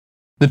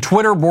The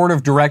Twitter board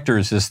of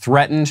directors has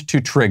threatened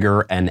to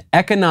trigger an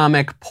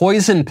economic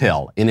poison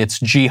pill in its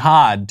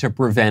jihad to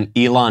prevent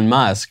Elon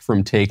Musk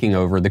from taking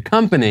over the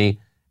company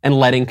and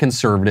letting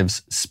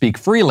conservatives speak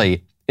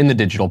freely in the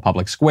digital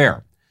public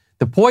square.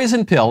 The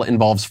poison pill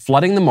involves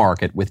flooding the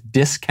market with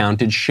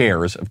discounted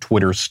shares of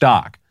Twitter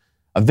stock,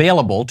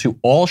 available to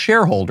all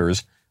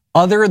shareholders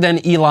other than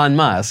Elon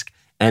Musk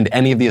and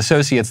any of the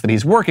associates that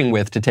he's working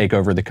with to take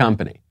over the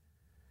company.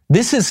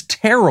 This is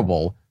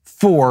terrible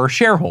for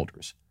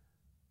shareholders.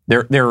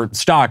 Their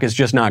stock is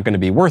just not going to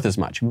be worth as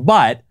much.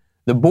 But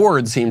the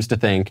board seems to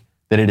think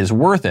that it is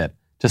worth it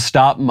to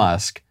stop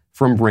Musk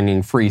from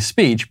bringing free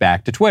speech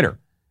back to Twitter,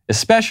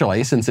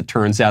 especially since it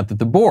turns out that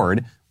the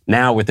board,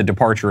 now with the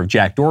departure of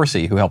Jack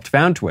Dorsey, who helped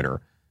found Twitter,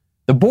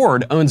 the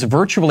board owns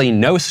virtually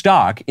no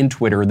stock in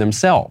Twitter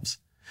themselves.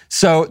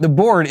 So the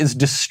board is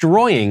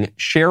destroying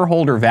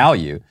shareholder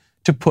value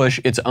to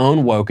push its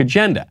own woke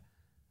agenda,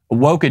 a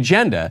woke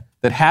agenda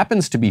that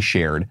happens to be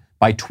shared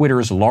by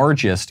Twitter's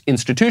largest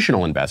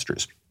institutional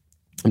investors.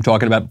 I'm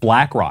talking about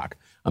BlackRock.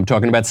 I'm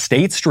talking about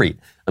State Street.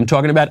 I'm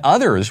talking about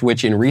others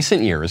which in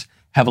recent years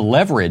have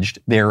leveraged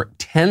their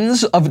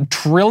tens of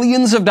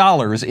trillions of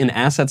dollars in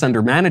assets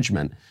under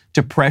management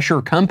to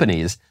pressure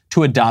companies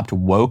to adopt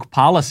woke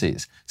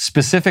policies,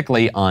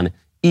 specifically on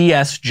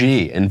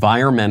ESG,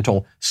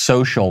 environmental,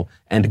 social,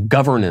 and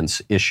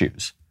governance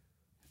issues.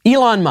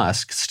 Elon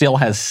Musk still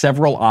has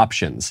several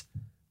options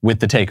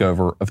with the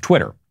takeover of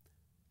Twitter.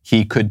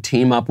 He could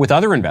team up with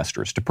other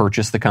investors to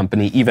purchase the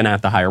company even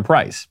at the higher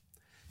price.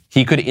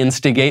 He could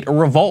instigate a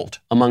revolt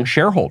among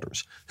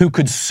shareholders who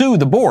could sue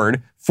the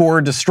board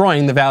for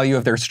destroying the value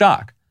of their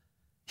stock.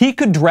 He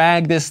could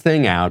drag this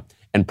thing out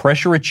and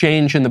pressure a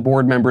change in the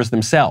board members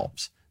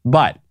themselves.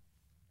 But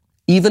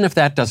even if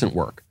that doesn't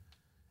work,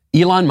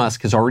 Elon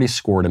Musk has already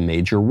scored a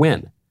major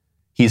win.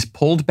 He's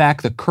pulled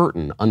back the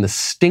curtain on the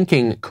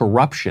stinking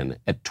corruption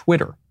at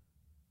Twitter.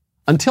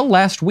 Until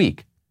last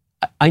week,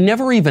 I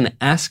never even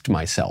asked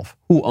myself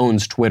who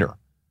owns Twitter.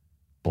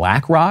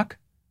 BlackRock?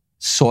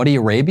 Saudi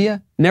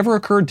Arabia? Never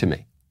occurred to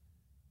me.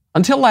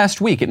 Until last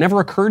week, it never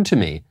occurred to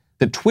me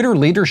that Twitter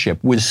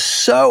leadership was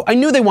so... I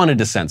knew they wanted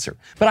to censor,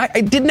 but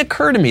it didn't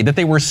occur to me that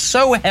they were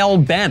so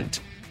hell-bent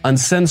on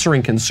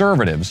censoring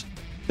conservatives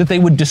that they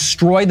would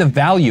destroy the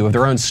value of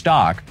their own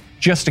stock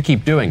just to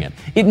keep doing it.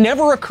 It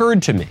never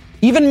occurred to me,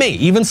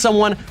 even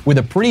someone with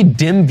a pretty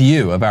dim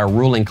view of our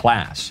ruling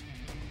class,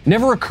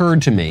 never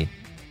occurred to me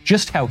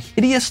just how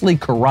hideously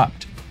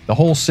corrupt the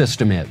whole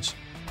system is.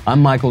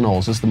 I'm Michael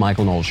Knowles. This is The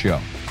Michael Knowles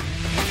Show.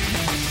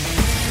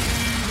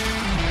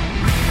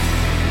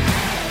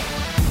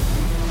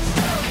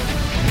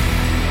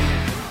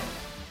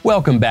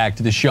 Welcome back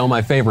to the show.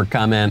 My favorite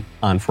comment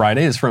on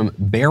Friday is from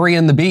Barry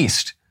and the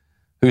Beast,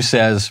 who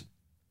says,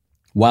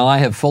 while I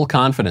have full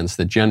confidence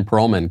that Jen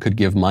Perlman could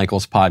give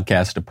Michael's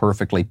podcast a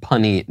perfectly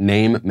punny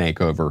name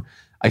makeover,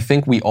 I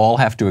think we all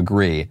have to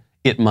agree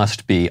it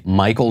must be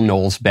Michael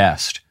Knowles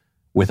Best,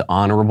 with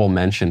honorable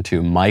mention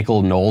to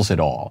Michael Knowles et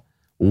al.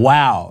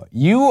 Wow,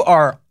 you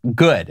are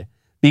good.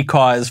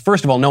 Because,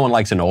 first of all, no one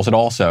likes a Knowles et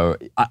al., so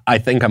I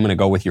think I'm going to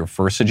go with your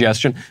first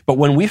suggestion. But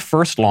when we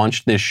first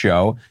launched this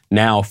show,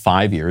 now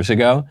 5 years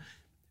ago,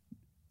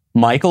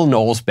 Michael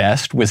Knowles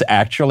Best was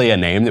actually a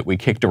name that we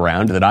kicked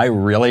around that I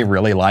really,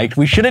 really liked.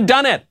 We should have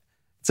done it.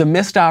 It's a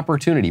missed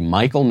opportunity.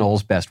 Michael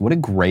Knowles Best. What a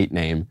great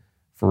name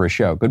for a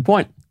show. Good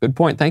point. Good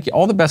point. Thank you.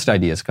 All the best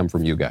ideas come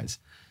from you guys.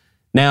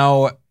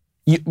 Now,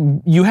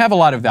 you have a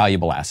lot of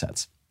valuable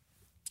assets.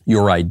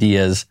 Your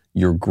ideas,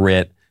 your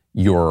grit,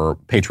 your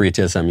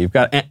patriotism, you've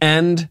got,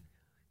 and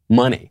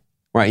money,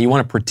 right? You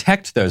want to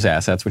protect those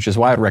assets, which is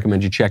why I'd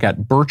recommend you check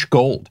out Birch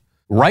Gold.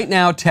 Right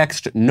now,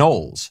 text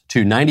Knowles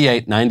to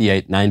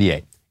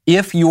 989898.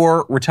 If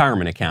your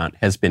retirement account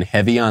has been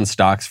heavy on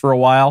stocks for a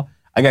while,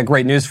 I got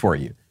great news for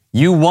you.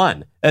 You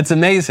won. That's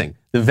amazing.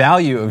 The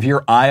value of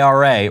your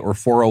IRA or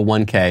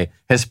 401k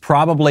has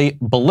probably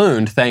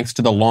ballooned thanks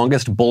to the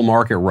longest bull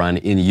market run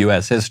in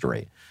U.S.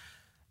 history.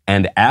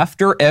 And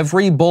after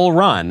every bull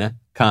run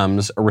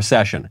comes a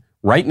recession.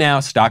 Right now,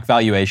 stock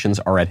valuations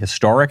are at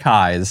historic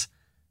highs,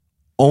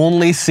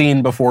 only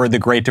seen before the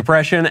Great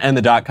Depression and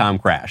the dot-com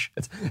crash.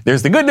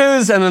 There's the good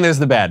news and then there's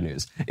the bad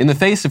news. In the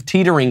face of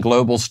teetering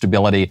global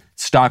stability,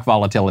 stock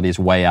volatility is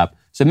way up.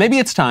 So maybe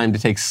it's time to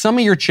take some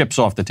of your chips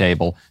off the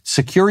table,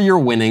 secure your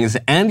winnings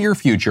and your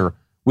future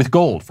with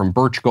gold from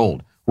Birch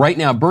Gold. Right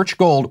now, Birch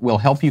Gold will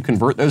help you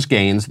convert those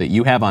gains that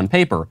you have on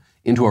paper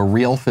into a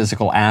real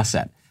physical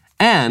asset.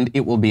 And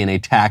it will be in a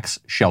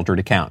tax-sheltered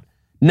account.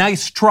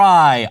 Nice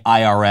try,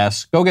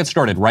 IRS. Go get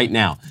started right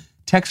now.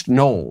 Text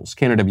Knowles,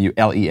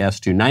 K-N-O-W-L-E-S,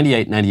 to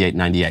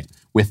 989898.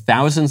 With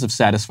thousands of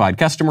satisfied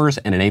customers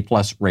and an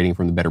A-plus rating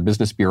from the Better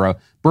Business Bureau,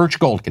 Birch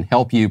Gold can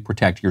help you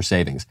protect your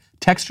savings.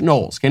 Text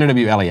Knowles,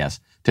 K-N-O-W-L-E-S,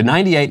 to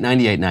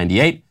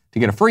 989898 to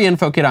get a free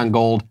info kit on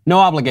gold. No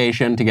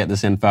obligation to get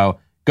this info.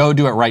 Go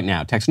do it right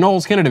now. Text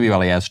Knowles,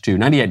 K-N-O-W-L-E-S, to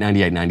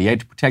 989898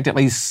 to protect at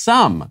least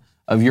some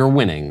of your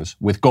winnings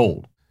with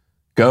gold.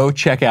 Go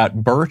check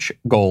out Birch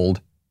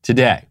Gold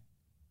today.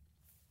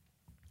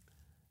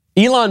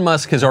 Elon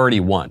Musk has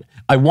already won.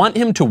 I want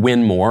him to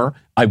win more.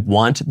 I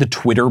want the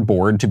Twitter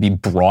board to be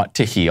brought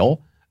to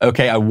heel.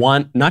 Okay, I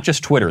want not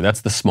just Twitter,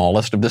 that's the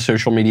smallest of the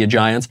social media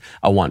giants.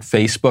 I want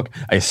Facebook.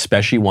 I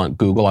especially want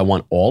Google. I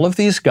want all of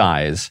these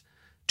guys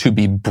to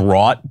be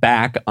brought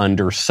back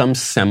under some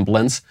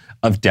semblance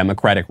of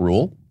democratic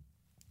rule,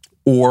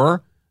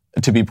 or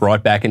to be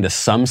brought back into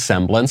some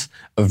semblance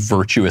of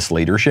virtuous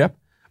leadership.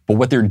 But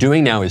what they're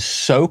doing now is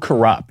so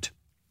corrupt,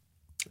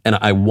 and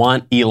I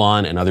want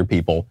Elon and other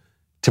people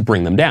to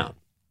bring them down.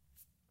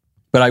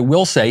 But I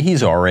will say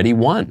he's already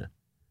won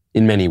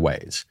in many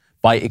ways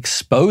by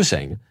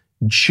exposing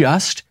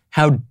just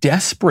how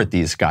desperate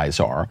these guys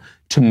are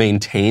to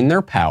maintain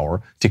their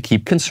power, to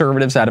keep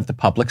conservatives out of the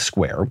public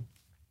square,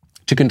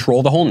 to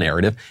control the whole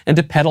narrative, and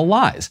to peddle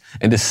lies,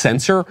 and to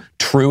censor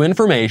true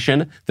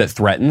information that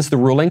threatens the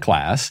ruling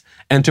class,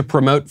 and to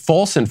promote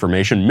false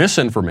information,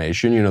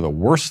 misinformation, the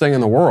worst thing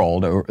in the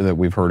world that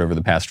we've heard over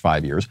the past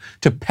 5 years,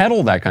 to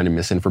peddle that kind of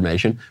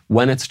misinformation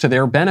when it's to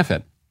their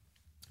benefit.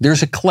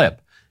 There's a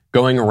clip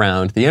going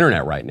around the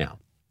internet right now.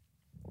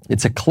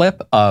 It's a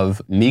clip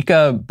of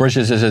Mika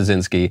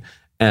Brzezinski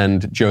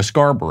and Joe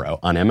Scarborough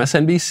on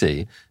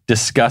MSNBC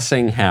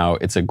discussing how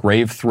it's a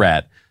grave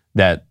threat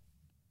that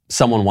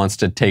someone wants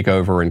to take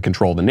over and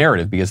control the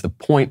narrative, because the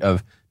point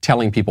of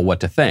telling people what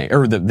to think,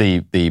 or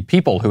the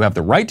people who have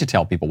the right to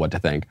tell people what to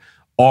think,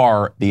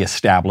 are the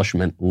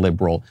establishment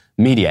liberal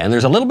media. And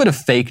there's a little bit of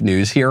fake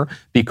news here,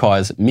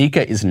 because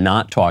Mika is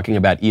not talking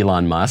about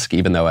Elon Musk,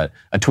 even though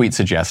a tweet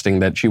suggesting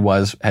that she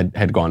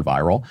had gone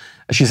viral.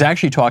 She's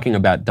actually talking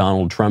about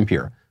Donald Trump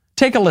here.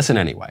 Take a listen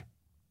anyway.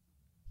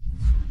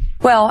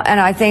 Well, and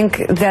I think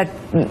that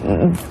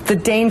the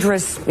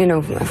dangerous,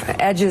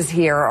 edges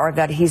here are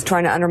that he's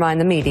trying to undermine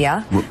the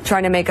media,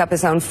 trying to make up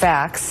his own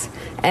facts.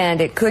 And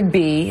it could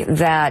be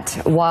that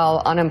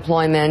while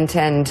unemployment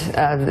and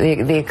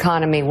the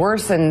economy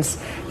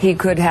worsens, he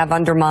could have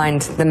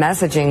undermined the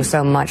messaging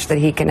so much that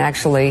he can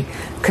actually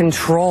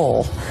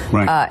control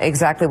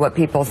exactly what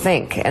people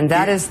think. And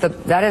that is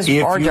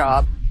our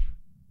job.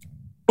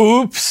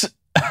 Oops.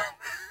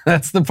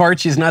 That's the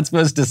part she's not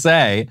supposed to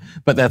say,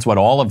 but that's what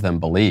all of them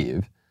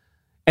believe.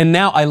 And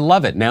now I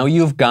love it. Now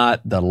you've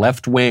got the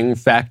left-wing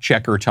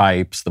fact-checker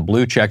types, the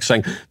blue check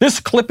saying, this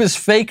clip is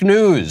fake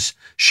news.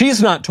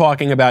 She's not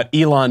talking about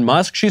Elon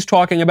Musk. She's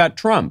talking about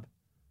Trump.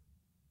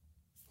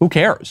 Who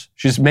cares?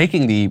 She's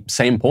making the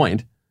same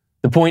point.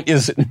 The point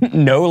is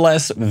no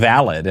less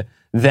valid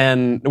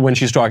than when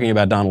she's talking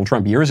about Donald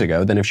Trump years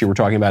ago than if she were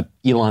talking about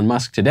Elon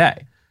Musk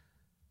today.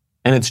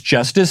 And it's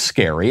just as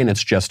scary and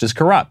it's just as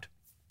corrupt.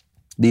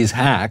 These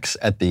hacks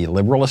at the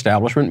liberal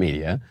establishment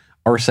media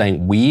are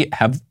saying we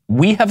have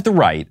the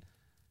right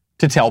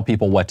to tell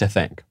people what to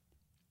think.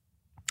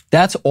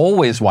 That's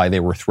always why they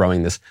were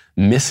throwing this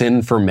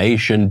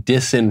misinformation,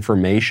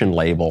 disinformation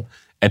label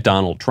at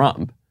Donald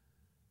Trump.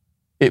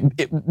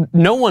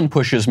 No one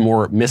pushes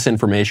more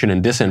misinformation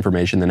and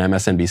disinformation than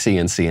MSNBC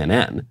and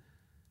CNN.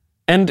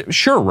 And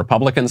sure,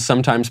 Republicans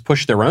sometimes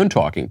push their own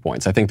talking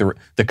points. I think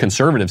the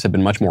conservatives have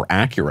been much more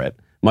accurate,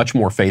 much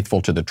more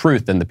faithful to the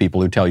truth than the people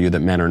who tell you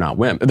that men are not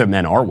women, that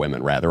men are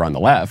women rather on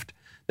the left,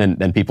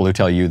 than people who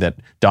tell you that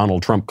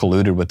Donald Trump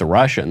colluded with the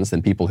Russians,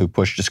 than people who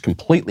push just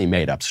completely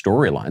made up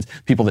storylines,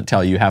 people that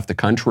tell you half the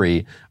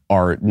country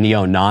are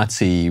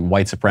neo-Nazi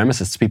white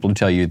supremacists, people who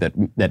tell you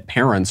that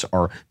parents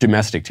are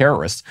domestic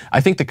terrorists.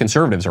 I think the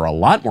conservatives are a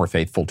lot more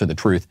faithful to the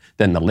truth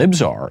than the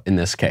libs are in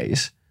this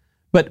case.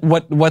 But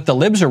what the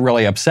libs are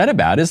really upset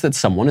about is that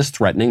someone is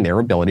threatening their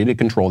ability to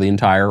control the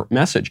entire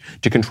message,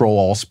 to control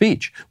all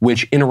speech,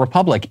 which in a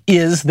republic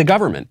is the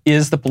government,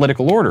 is the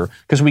political order,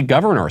 because we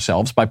govern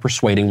ourselves by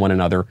persuading one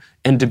another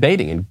and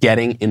debating and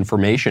getting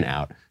information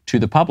out to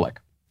the public.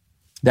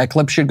 That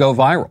clip should go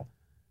viral.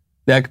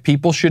 That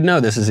people should know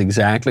this is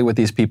exactly what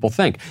these people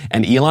think.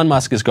 And Elon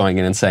Musk is going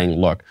in and saying,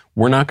 look,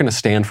 we're not going to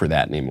stand for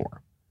that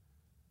anymore.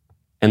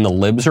 And the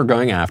libs are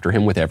going after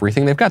him with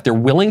everything they've got. They're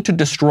willing to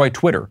destroy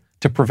Twitter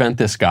to prevent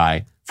this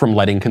guy from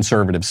letting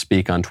conservatives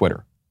speak on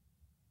Twitter.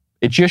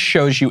 It just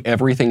shows you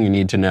everything you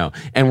need to know.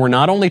 And we're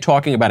not only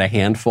talking about a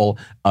handful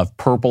of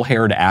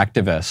purple-haired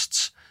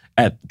activists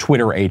at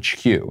Twitter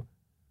HQ.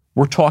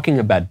 We're talking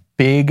about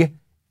big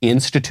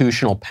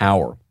institutional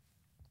power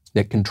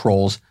that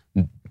controls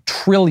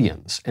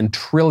trillions and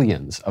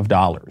trillions of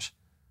dollars.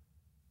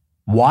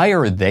 Why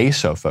are they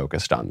so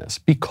focused on this?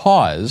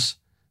 Because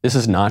this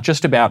is not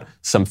just about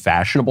some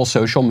fashionable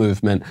social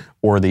movement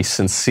or the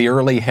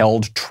sincerely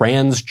held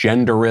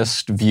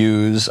transgenderist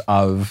views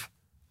of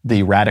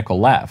the radical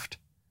left.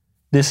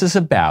 This is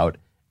about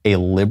a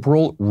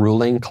liberal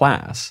ruling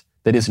class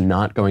that is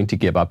not going to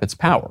give up its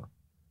power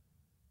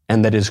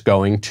and that is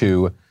going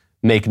to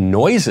make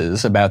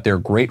noises about their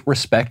great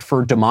respect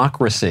for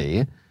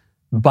democracy,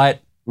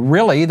 but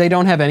really they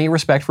don't have any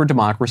respect for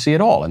democracy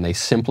at all, and they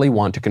simply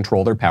want to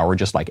control their power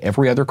just like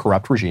every other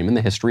corrupt regime in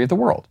the history of the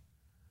world.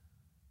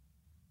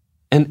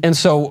 And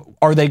so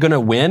are they going to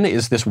win?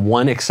 Is this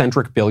one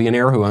eccentric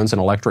billionaire who owns an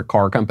electric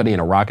car company and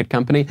a rocket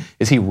company,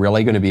 is he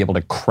really going to be able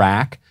to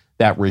crack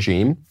that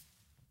regime?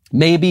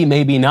 Maybe,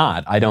 maybe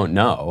not. I don't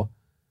know.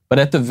 But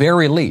at the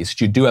very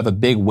least, you do have a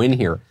big win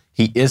here.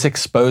 He is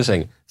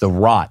exposing the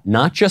rot,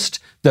 not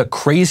just the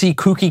crazy,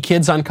 kooky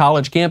kids on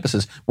college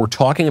campuses. We're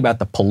talking about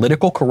the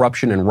political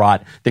corruption and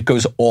rot that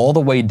goes all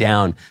the way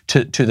down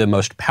to the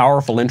most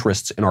powerful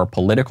interests in our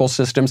political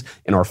systems,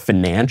 in our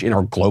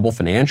global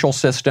financial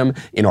system,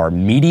 in our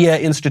media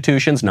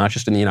institutions, not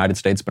just in the United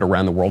States, but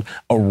around the world.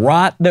 A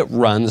rot that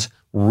runs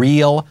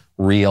real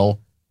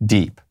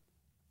deep.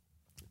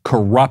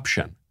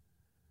 Corruption.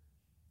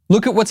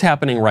 Look at what's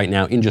happening right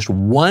now in just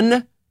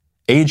one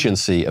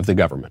agency of the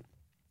government.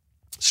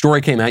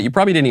 Story came out, you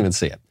probably didn't even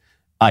see it.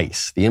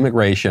 ICE, the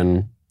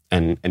Immigration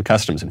and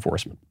Customs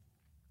Enforcement.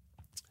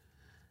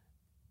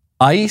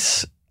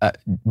 ICE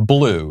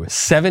blew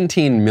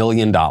 $17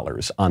 million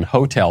on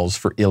hotels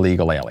for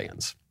illegal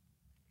aliens.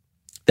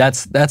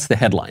 That's the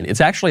headline. It's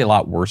actually a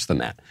lot worse than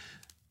that.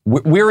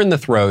 We're in the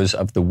throes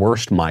of the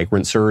worst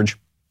migrant surge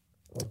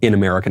in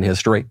American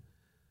history.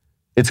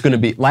 It's going to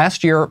be,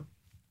 last year,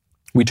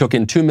 we took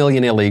in 2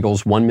 million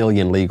illegals, 1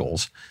 million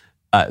legals.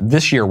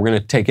 This year, we're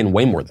going to take in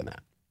way more than that.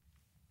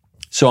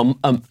 So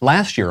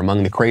last year,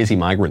 among the crazy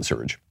migrant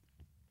surge,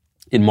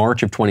 in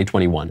March of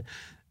 2021,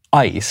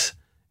 ICE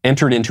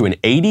entered into an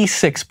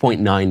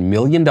 $86.9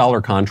 million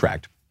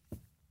contract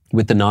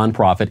with the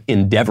nonprofit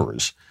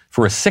Endeavors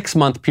for a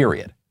 6-month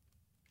period.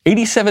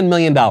 $87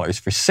 million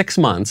for 6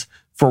 months.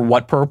 For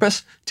what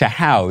purpose? To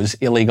house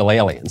illegal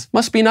aliens.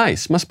 Must be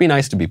nice. Must be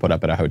nice to be put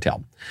up at a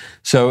hotel.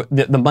 So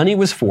the money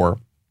was for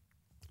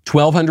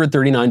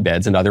 1,239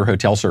 beds and other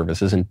hotel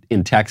services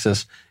in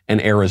Texas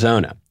and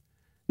Arizona.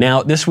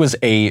 Now, this was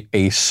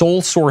a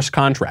sole source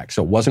contract,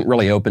 so it wasn't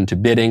really open to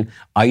bidding.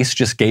 ICE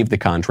just gave the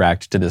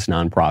contract to this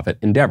nonprofit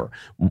Endeavor.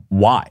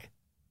 Why?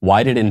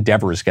 Why did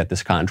Endeavors get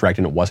this contract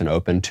and it wasn't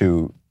open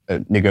to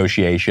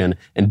negotiation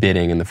and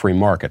bidding in the free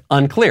market?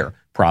 Unclear.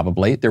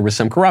 Probably there was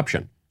some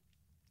corruption.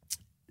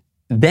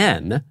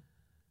 Then,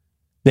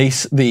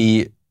 this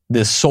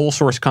sole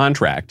source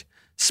contract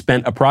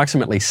spent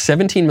approximately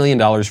 $17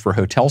 million for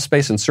hotel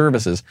space and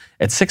services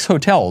at 6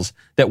 hotels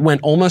that went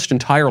almost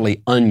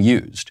entirely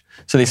unused.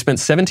 So they spent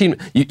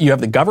you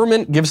have the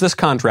government gives this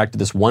contract to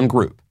this one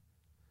group.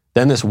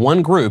 Then this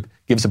one group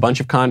gives a bunch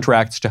of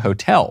contracts to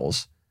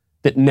hotels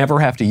that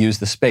never have to use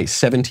the space,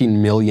 $17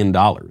 million.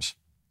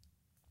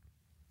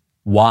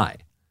 Why?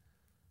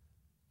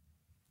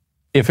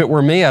 If it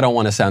were me, I don't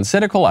want to sound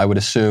cynical, I would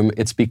assume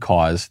it's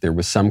because there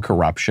was some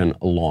corruption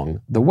along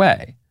the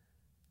way.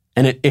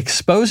 And it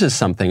exposes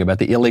something about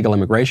the illegal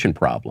immigration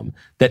problem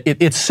that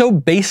it's so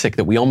basic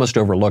that we almost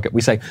overlook it.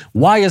 We say,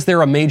 why is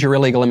there a major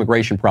illegal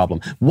immigration problem?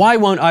 Why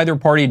won't either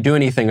party do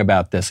anything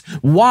about this?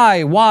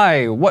 Why?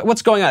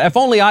 What's going on? If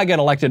only I get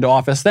elected to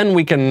office, then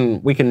we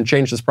can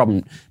change this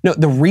problem. No,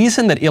 the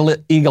reason that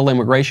illegal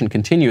immigration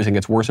continues and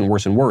gets worse and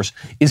worse and worse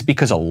is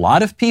because a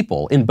lot of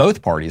people in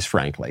both parties,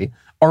 frankly,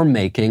 are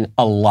making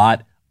a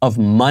lot of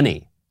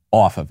money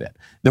off of it.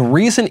 The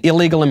reason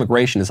illegal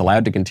immigration is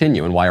allowed to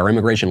continue and why our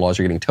immigration laws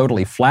are getting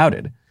totally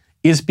flouted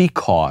is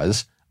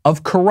because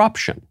of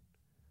corruption.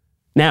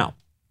 Now,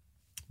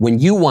 when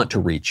you want to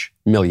reach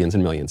millions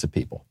and millions of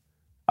people,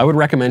 I would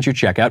recommend you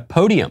check out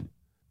Podium.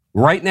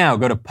 Right now,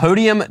 go to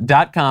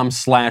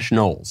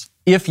podium.com/Knowles.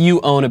 If you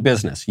own a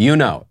business, you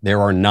know there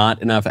are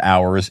not enough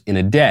hours in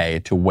a day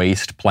to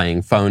waste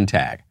playing phone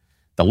tag.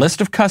 The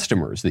list of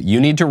customers that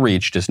you need to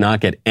reach does not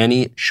get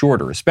any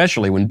shorter,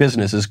 especially when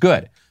business is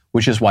good,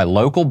 which is why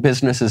local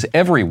businesses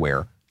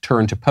everywhere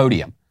turn to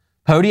Podium.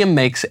 Podium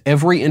makes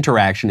every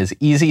interaction as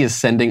easy as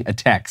sending a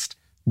text.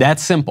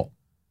 That's simple.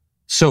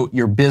 So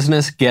your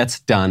business gets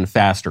done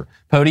faster.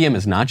 Podium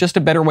is not just a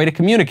better way to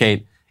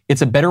communicate,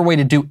 it's a better way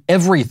to do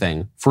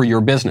everything for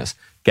your business.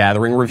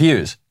 Gathering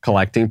reviews,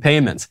 collecting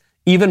payments,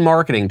 even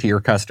marketing to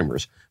your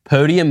customers.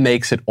 Podium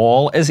makes it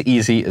all as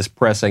easy as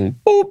pressing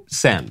boop,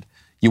 send.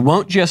 You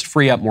won't just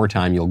free up more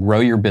time, you'll grow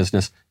your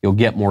business, you'll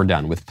get more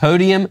done. With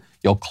Podium,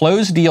 you'll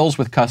close deals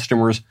with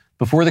customers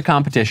before the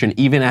competition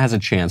even has a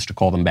chance to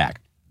call them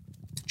back.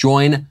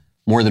 Join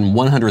more than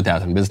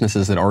 100,000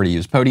 businesses that already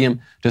use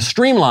Podium to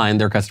streamline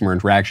their customer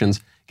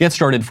interactions. Get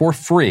started for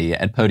free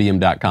at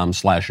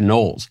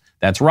podium.com/Knowles.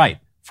 That's right,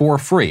 for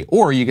free.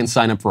 Or you can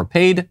sign up for a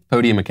paid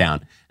Podium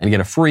account and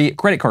get a free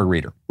credit card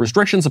reader.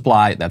 Restrictions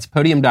apply. That's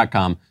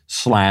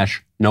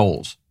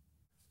podium.com/Knowles.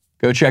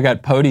 Go check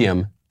out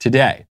Podium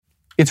today.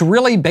 It's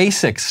really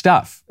basic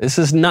stuff. This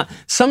is not,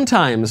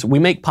 sometimes we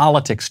make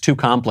politics too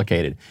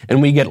complicated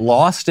and we get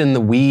lost in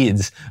the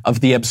weeds of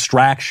the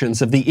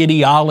abstractions, of the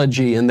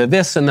ideology and the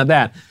this and the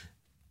that.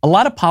 A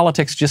lot of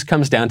politics just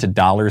comes down to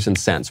dollars and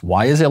cents.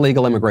 Why is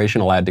illegal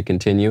immigration allowed to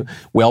continue?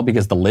 Well,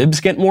 because the libs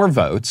get more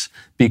votes,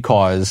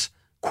 because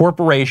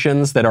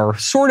corporations that are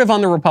sort of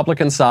on the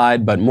Republican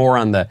side, but more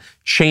on the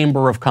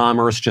Chamber of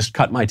Commerce, just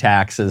cut my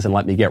taxes and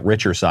let me get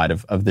richer side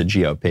of the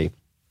GOP.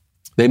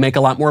 They make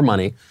a lot more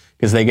money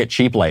because they get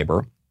cheap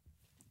labor.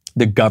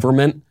 The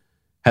government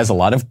has a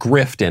lot of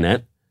grift in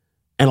it,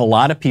 and a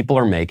lot of people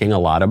are making a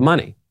lot of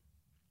money.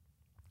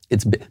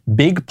 It's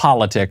big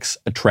politics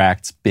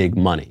attracts big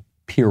money,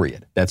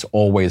 period. That's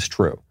always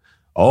true.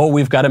 Oh,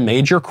 we've got a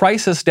major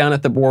crisis down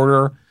at the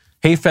border.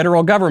 hey,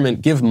 federal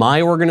government, give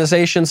my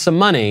organization some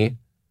money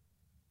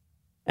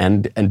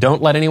and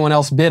don't let anyone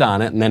else bid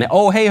on it. And then,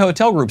 oh, hey,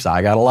 hotel groups,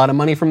 I got a lot of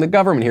money from the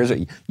government. Here's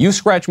it. You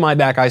scratch my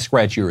back, I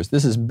scratch yours.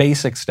 This is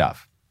basic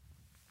stuff.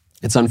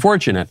 It's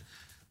unfortunate,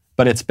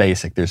 but it's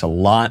basic. There's a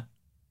lot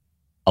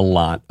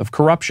of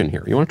corruption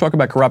here. You want to talk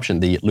about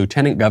corruption? The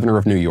lieutenant governor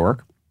of New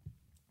York,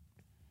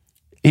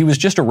 he was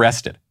just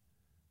arrested.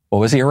 What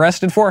was he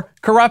arrested for?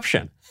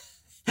 Corruption.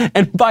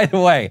 And by the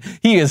way,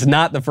 he is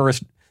not the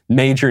first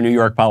major New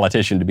York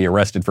politician to be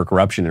arrested for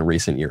corruption in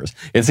recent years.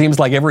 It seems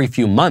like every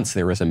few months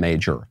there is a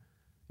major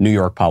New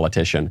York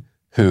politician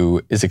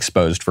who is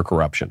exposed for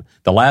corruption.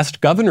 The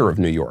last governor of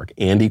New York,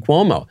 Andy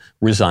Cuomo,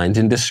 resigned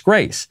in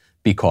disgrace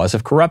because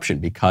of corruption,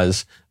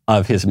 because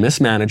of his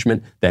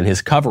mismanagement, then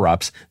his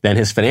cover-ups, then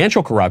his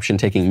financial corruption,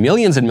 taking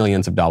millions and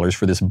millions of dollars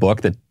for this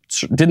book that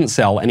didn't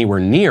sell anywhere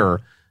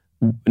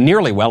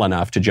nearly well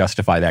enough to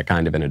justify that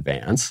kind of an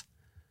advance.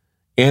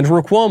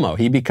 Andrew Cuomo,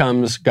 he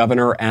becomes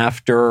governor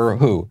after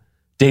who?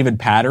 David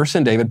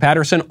Paterson. David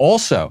Paterson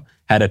also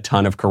had a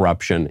ton of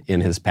corruption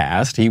in his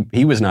past.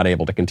 He was not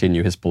able to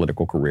continue his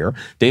political career.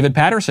 David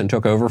Paterson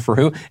took over for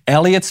who?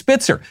 Eliot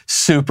Spitzer,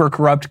 super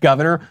corrupt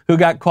governor who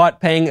got caught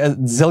paying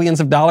zillions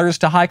of dollars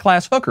to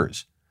high-class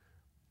hookers.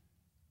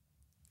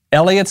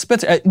 Eliot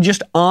Spitzer,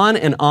 just on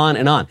and on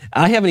and on.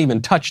 I haven't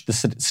even touched the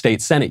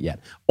state Senate yet.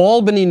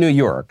 Albany, New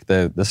York,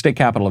 the state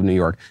capital of New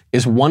York,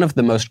 is one of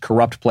the most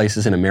corrupt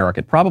places in America.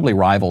 It probably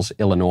rivals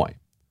Illinois.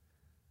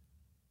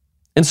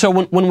 And so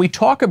when we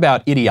talk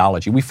about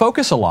ideology, we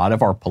focus a lot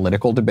of our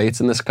political debates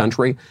in this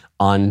country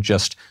on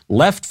just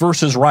left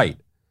versus right,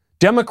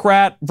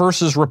 Democrat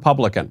versus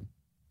Republican,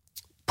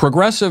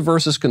 progressive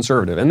versus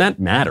conservative. And that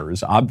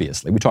matters,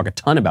 obviously. We talk a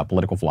ton about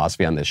political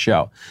philosophy on this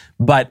show.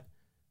 But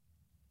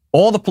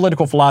all the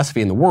political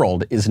philosophy in the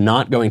world is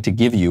not going to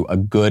give you a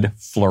good,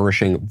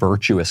 flourishing,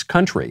 virtuous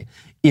country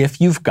if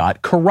you've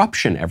got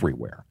corruption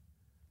everywhere.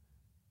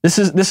 This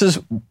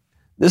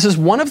is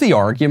one of the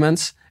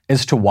arguments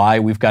as to why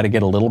we've got to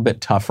get a little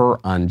bit tougher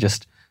on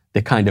just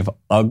the kind of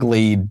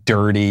ugly,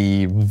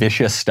 dirty,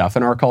 vicious stuff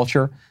in our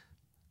culture.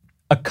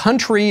 A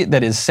country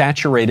that is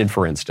saturated,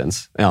 for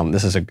instance,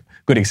 this is a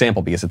good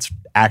example because it's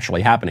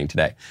actually happening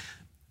today.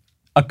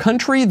 A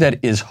country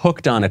that is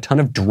hooked on a ton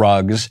of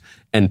drugs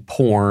and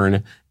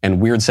porn and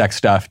weird sex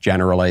stuff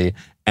generally,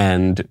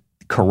 and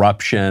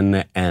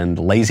corruption and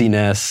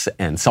laziness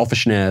and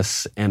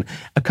selfishness, and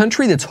a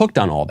country that's hooked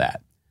on all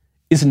that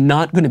is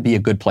not going to be a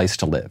good place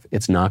to live.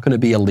 It's not going to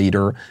be a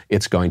leader.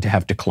 It's going to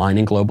have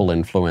declining global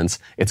influence.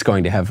 It's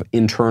going to have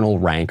internal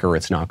rancor.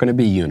 It's not going to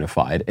be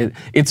unified.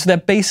 It's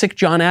that basic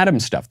John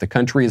Adams stuff. The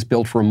country is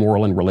built for a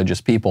moral and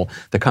religious people.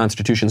 The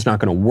Constitution's not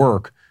going to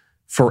work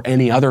for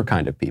any other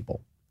kind of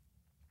people.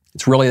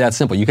 It's really that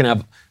simple. You can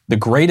have the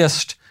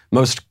greatest,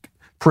 most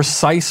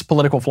precise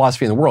political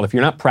philosophy in the world. If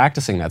you're not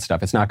practicing that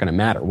stuff, it's not going to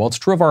matter. Well, it's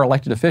true of our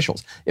elected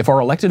officials. If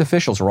our elected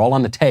officials are all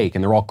on the take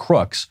and they're all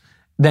crooks,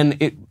 then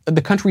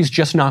the country's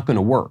just not going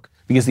to work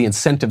because the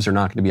incentives are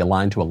not going to be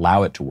aligned to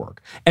allow it to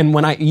work. And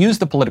when I use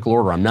the political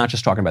order, I'm not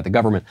just talking about the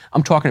government.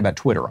 I'm talking about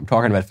Twitter. I'm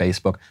talking about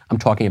Facebook. I'm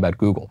talking about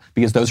Google,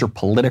 because those are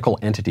political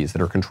entities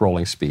that are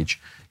controlling speech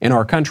in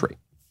our country.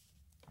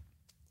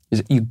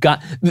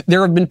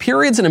 There have been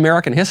periods in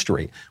American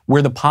history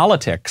where the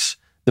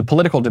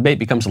political debate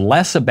becomes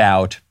less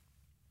about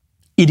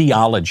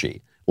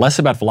ideology, less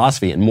about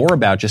philosophy, and more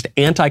about just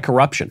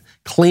anti-corruption.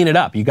 Clean it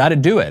up. You got to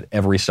do it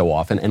every so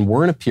often, and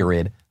we're in a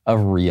period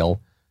of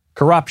real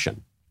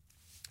corruption.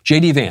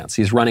 J.D. Vance,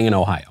 he's running in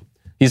Ohio.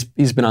 He's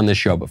been on this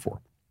show before.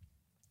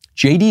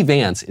 J.D.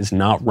 Vance is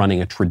not running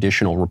a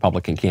traditional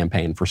Republican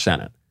campaign for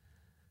Senate.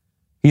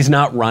 He's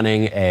not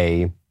running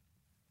a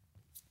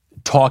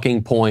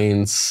talking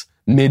points,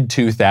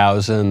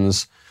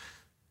 mid-2000s,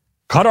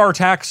 cut our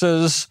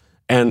taxes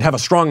and have a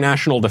strong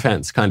national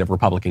defense kind of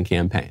Republican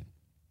campaign.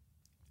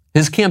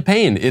 His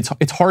campaign,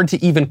 it's hard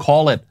to even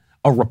call it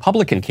a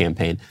Republican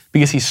campaign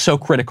because he's so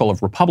critical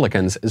of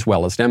Republicans as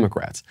well as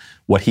Democrats.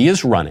 What he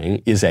is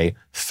running is a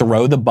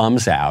throw the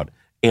bums out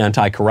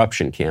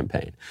anti-corruption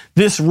campaign.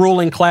 This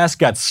ruling class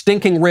got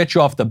stinking rich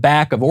off the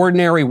back of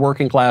ordinary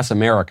working class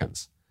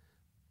Americans.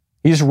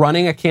 He's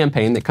running a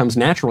campaign that comes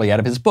naturally out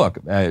of his book.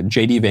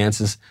 J.D.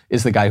 Vance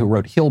is the guy who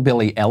wrote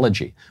Hillbilly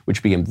Elegy,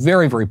 which became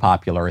very, very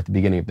popular at the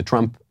beginning of the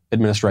Trump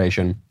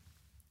administration,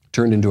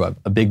 turned into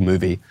a big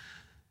movie.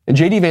 And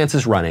J.D. Vance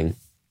is running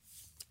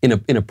in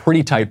a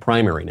pretty tight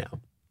primary now,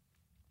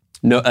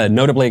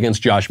 notably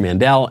against Josh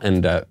Mandel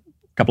and a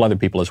couple other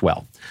people as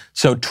well.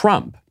 So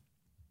Trump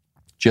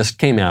just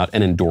came out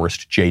and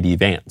endorsed J.D.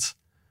 Vance.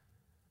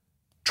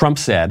 Trump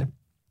said,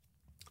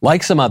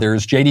 like some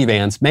others, J.D.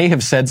 Vance may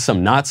have said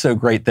some not so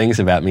great things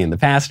about me in the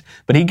past,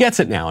 but he gets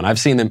it now, and I've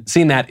seen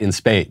that in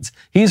spades.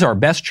 He's our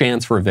best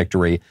chance for a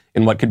victory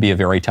in what could be a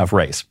very tough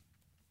race.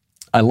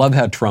 I love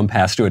how Trump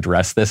has to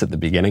address this at the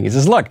beginning. He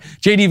says, look,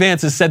 J.D.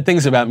 Vance has said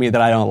things about me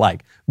that I don't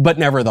like, but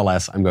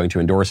nevertheless, I'm going to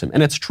endorse him.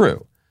 And it's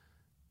true.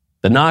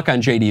 The knock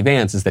on J.D.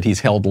 Vance is that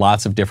he's held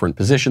lots of different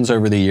positions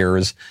over the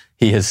years.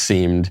 He has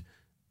seemed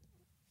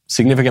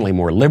significantly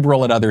more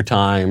liberal at other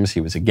times. He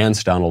was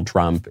against Donald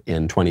Trump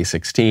in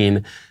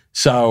 2016.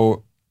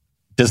 So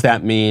does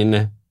that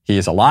mean he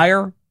is a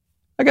liar?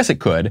 I guess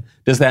it could.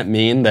 Does that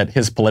mean that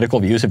his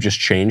political views have just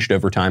changed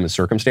over time as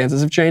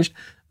circumstances have changed?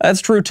 That's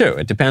true too.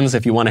 It depends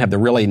if you want to have the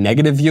really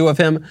negative view of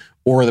him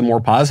or the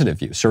more positive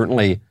view.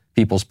 Certainly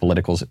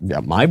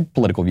my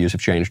political views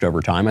have changed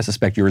over time. I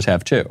suspect yours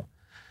have too.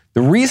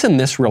 The reason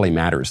this really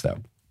matters though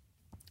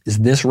is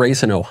this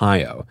race in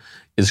Ohio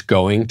is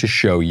going to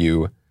show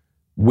you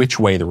which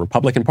way the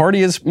Republican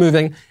Party is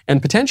moving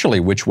and potentially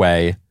which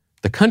way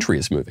the country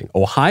is moving.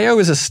 Ohio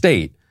is a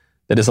state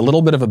that is a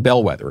little bit of a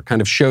bellwether. It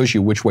kind of shows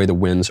you which way the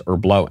winds are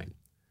blowing.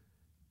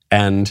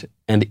 And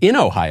in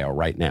Ohio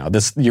right now,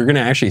 you're going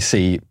to actually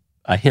see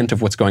a hint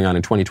of what's going on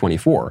in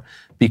 2024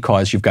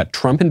 because you've got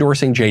Trump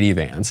endorsing J.D.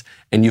 Vance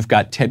and you've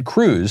got Ted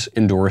Cruz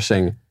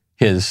endorsing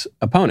his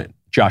opponent,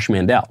 Josh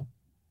Mandel.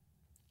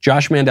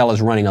 Josh Mandel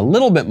is running a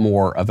little bit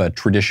more of a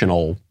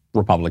traditional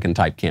Republican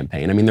type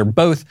campaign. I mean, they're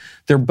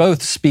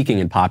both speaking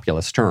in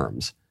populist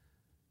terms,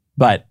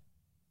 but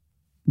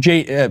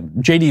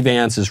J.D.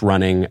 Vance is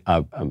running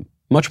a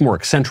much more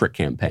eccentric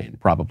campaign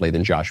probably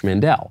than Josh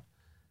Mandel.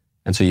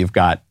 And so you've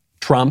got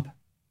Trump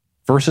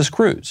versus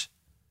Cruz.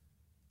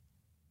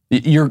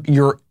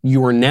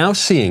 You're now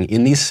seeing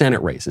in these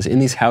Senate races, in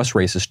these House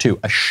races too,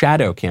 a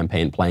shadow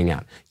campaign playing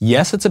out.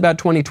 Yes, it's about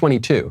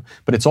 2022,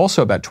 but it's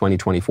also about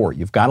 2024.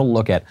 You've got to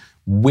look at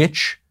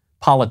which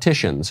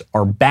politicians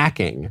are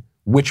backing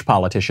which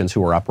politicians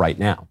who are up right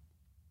now.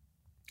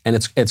 And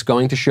it's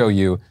going to show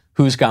you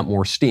who's got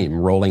more steam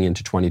rolling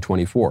into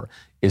 2024.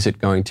 Is it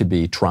going to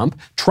be Trump?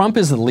 Trump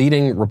is the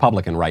leading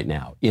Republican right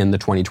now in the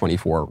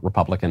 2024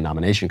 Republican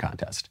nomination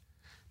contest.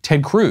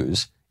 Ted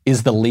Cruz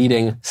is the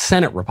leading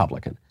Senate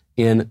Republican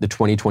in the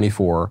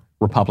 2024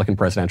 Republican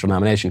presidential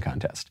nomination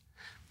contest.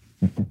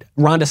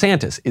 Ron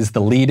DeSantis is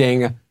the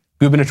leading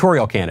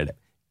gubernatorial candidate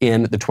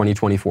in the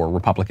 2024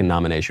 Republican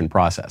nomination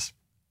process.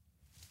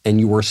 And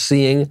you are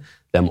seeing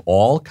them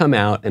all come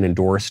out and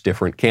endorse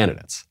different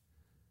candidates.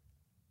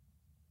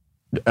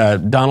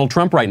 Donald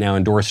Trump right now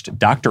endorsed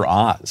Dr.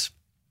 Oz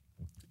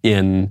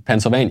in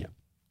Pennsylvania.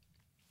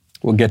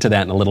 We'll get to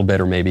that in a little bit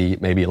or maybe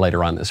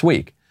later on this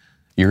week.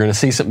 You're going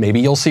to see maybe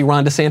you'll see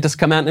Ron DeSantis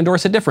come out and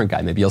endorse a different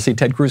guy. Maybe you'll see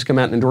Ted Cruz come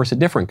out and endorse a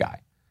different guy.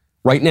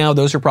 Right now,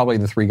 those are probably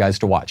the three guys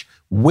to watch.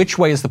 Which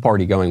way is the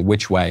party going?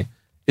 Which way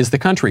is the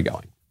country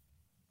going?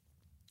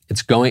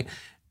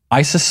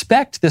 I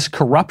suspect this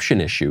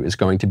corruption issue is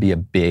going to be a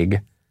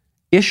big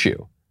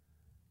issue.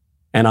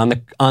 And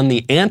on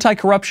the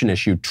anti-corruption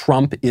issue,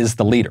 Trump is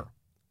the leader.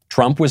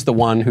 Trump was the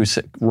one who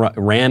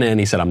ran in.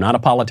 He said, I'm not a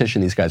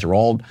politician. These guys are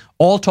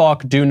all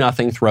talk, do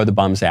nothing, throw the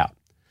bums out.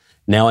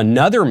 Now,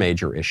 another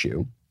major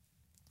issue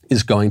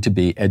is going to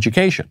be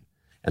education.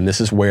 And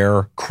this is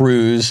where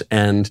Cruz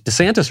and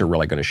DeSantis are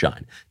really going to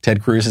shine.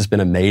 Ted Cruz has been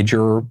a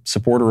major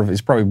supporter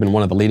he's probably been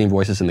one of the leading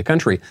voices in the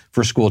country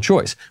for school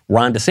choice.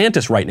 Ron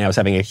DeSantis right now is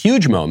having a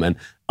huge moment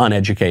on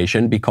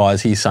education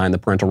because he signed the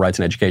Parental Rights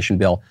and Education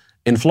Bill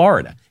in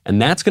Florida.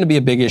 And that's going to be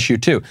a big issue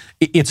too.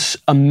 It's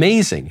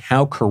amazing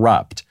how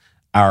corrupt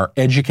our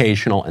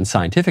educational and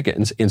scientific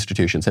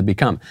institutions have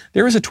become.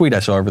 There was a tweet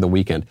I saw over the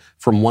weekend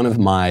from one of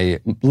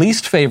my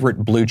least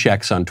favorite blue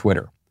checks on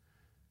Twitter.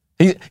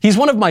 He's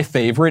one of my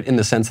favorite in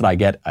the sense that I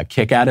get a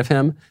kick out of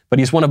him, but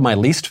he's one of my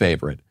least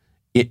favorite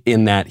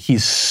in that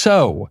he's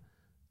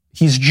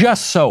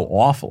just so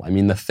awful. I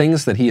mean, the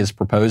things that he is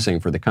proposing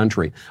for the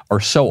country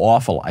are so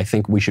awful. I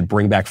think we should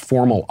bring back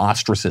formal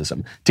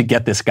ostracism to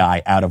get this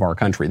guy out of our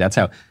country. That's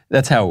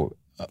how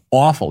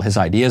awful his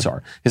ideas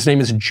are. His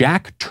name is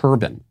Jack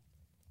Turbin,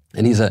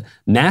 and he's a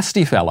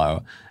nasty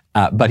fellow,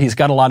 but he's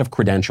got a lot of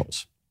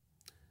credentials.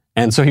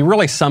 And so he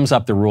really sums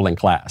up the ruling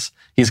class.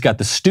 He's got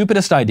the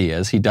stupidest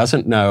ideas. He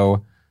doesn't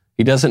know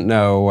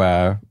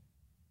SHIT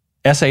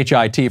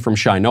from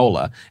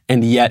Shinola,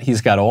 and yet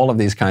he's got all of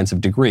these kinds of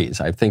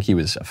degrees. I think he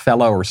was a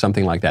fellow or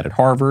something like that at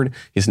Harvard.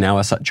 He's now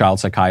a child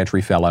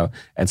psychiatry fellow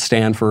at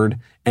Stanford,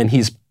 and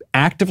he's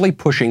actively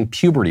pushing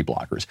puberty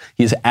blockers.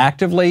 He's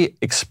actively,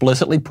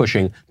 explicitly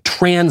pushing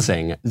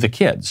transing the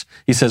kids.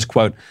 He says,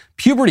 quote,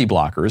 puberty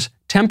blockers,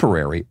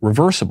 temporary,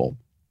 reversible,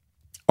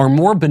 are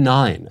more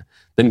benign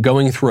than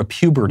going through a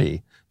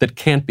puberty that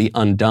can't be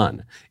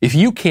undone. If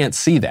you can't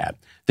see that,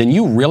 then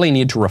you really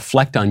need to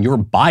reflect on your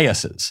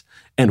biases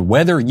and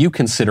whether you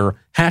consider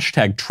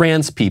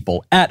 #trans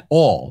people at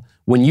all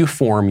when you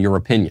form your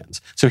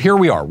opinions. So here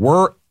we are.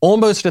 We're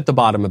almost at the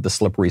bottom of the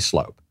slippery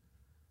slope.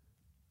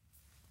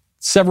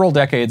 Several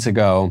decades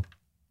ago,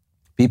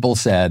 people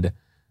said,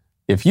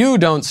 if you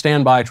don't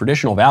stand by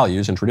traditional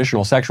values and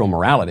traditional sexual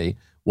morality,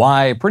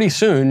 why, pretty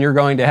soon you're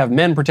going to have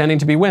men pretending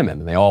to be women.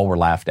 And they all were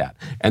laughed at.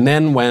 And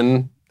then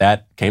when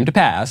that came to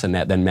pass, and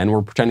then men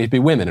were pretending to be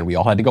women, and we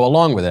all had to go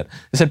along with it,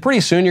 they said, pretty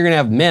soon you're going to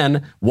have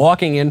men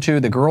walking into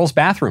the girls'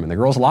 bathroom and the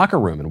girls' locker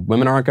room, and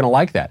women aren't going to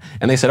like that.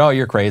 And they said, oh,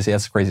 you're crazy.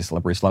 That's a crazy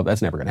slippery slope.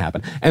 That's never going to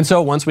happen. And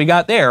so once we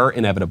got there,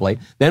 inevitably,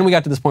 then we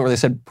got to this point where they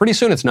said, pretty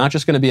soon it's not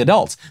just going to be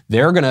adults.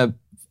 They're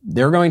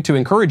going to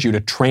encourage you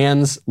to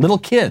trans little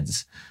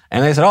kids.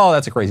 And they said, oh,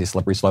 that's a crazy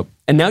slippery slope.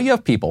 And now you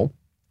have people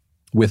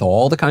with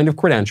all the kind of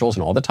credentials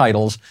and all the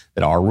titles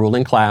that our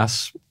ruling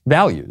class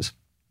values,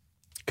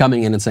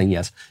 coming in and saying,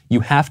 yes, you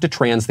have to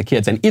trans the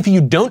kids. And if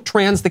you don't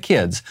trans the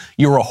kids,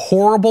 you're a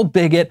horrible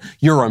bigot,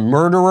 you're a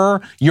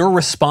murderer, you're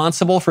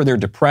responsible for their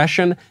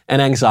depression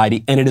and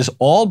anxiety. And it is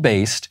all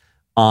based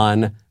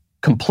on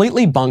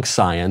completely bunk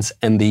science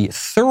and the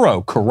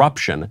thorough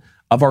corruption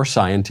of our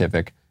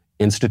scientific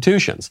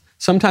institutions.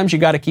 Sometimes you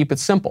got to keep it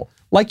simple.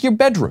 Like your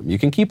bedroom, you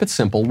can keep it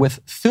simple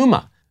with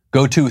Thuma.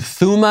 Go to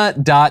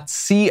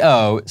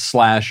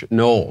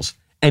thuma.co/Knowles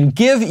and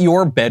give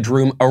your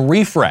bedroom a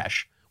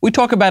refresh. We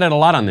talk about it a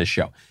lot on this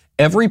show.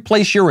 Every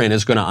place you're in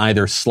is going to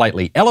either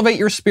slightly elevate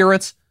your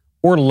spirits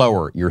or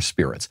lower your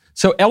spirits.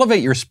 So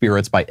elevate your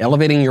spirits by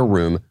elevating your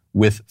room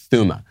with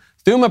Thuma.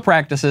 Thuma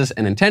practices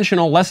an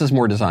intentional, less is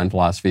more design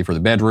philosophy for the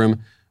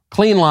bedroom.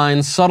 Clean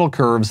lines, subtle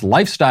curves,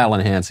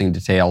 lifestyle-enhancing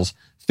details.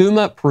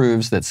 Thuma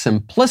proves that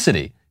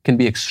simplicity can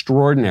be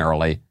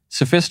extraordinarily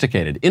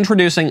sophisticated.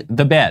 Introducing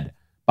The Bed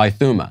by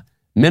Thuma.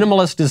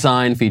 Minimalist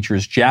design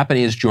features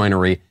Japanese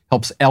joinery,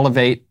 helps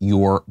elevate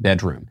your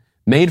bedroom.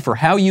 Made for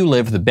how you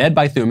live, The Bed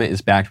by Thuma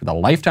is backed with a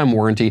lifetime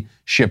warranty,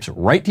 ships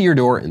right to your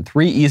door in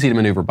 3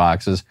 easy-to-maneuver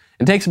boxes,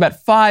 and takes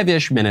about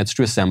 5-ish minutes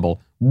to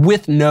assemble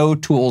with no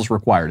tools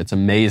required. It's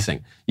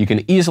amazing. You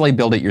can easily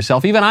build it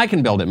yourself. Even I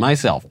can build it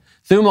myself.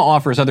 Thuma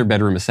offers other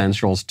bedroom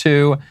essentials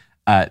too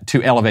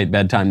to elevate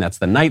bedtime. That's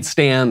the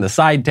nightstand, the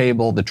side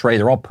table, the tray.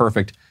 They're all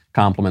perfect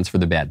complements for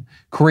the bed.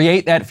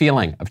 Create that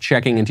feeling of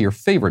checking into your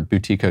favorite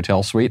boutique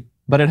hotel suite,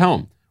 but at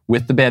home,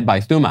 with The Bed by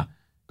Thuma.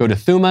 Go to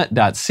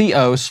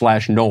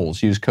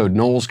thuma.co/Knowles. Use code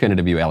Knowles,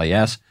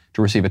 KNWLES,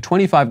 to receive a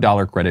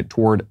 $25 credit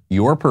toward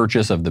your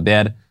purchase of the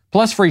bed,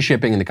 plus free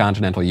shipping in the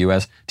continental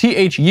U.S.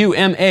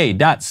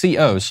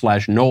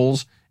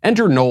 thuma.co/Knowles.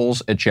 Enter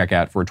Knowles at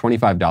checkout for a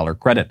 $25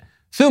 credit.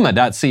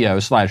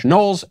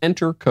 thuma.co/Knowles.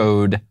 Enter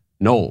code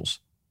Knowles.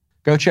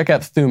 Go check out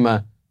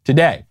Thuma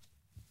today.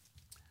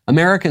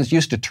 Americans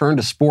used to turn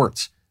to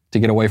sports to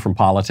get away from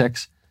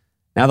politics.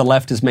 Now the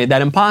left has made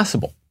that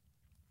impossible.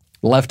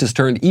 The left has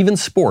turned even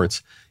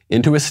sports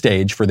into a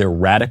stage for their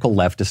radical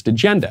leftist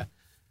agenda.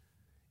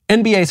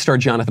 NBA star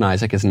Jonathan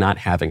Isaac is not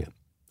having it.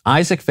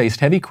 Isaac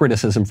faced heavy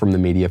criticism from the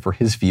media for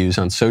his views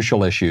on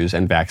social issues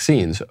and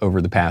vaccines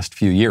over the past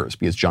few years,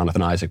 because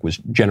Jonathan Isaac was,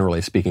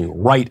 generally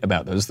speaking, right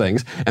about those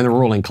things, and the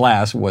ruling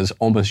class was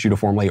almost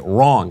uniformly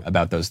wrong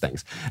about those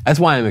things. That's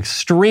why I'm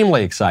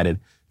extremely excited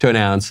to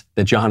announce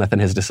that Jonathan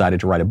has decided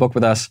to write a book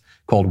with us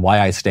called Why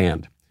I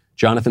Stand.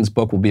 Jonathan's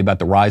book will be about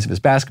the rise of his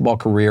basketball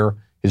career,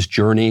 his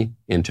journey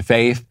into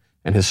faith,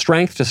 and his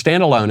strength to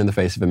stand alone in the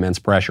face of immense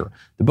pressure.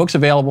 The book's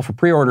available for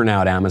pre-order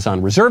now at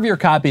Amazon. Reserve your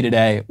copy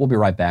today. We'll be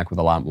right back with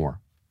a lot more.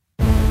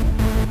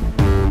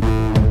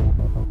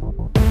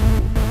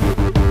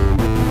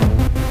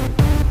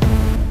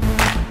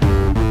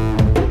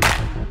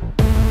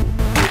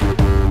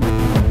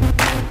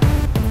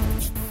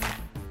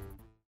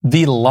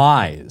 The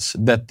lies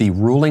that the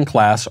ruling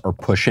class are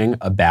pushing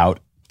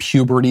about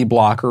puberty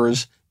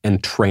blockers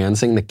and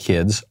transing the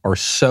kids are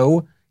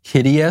so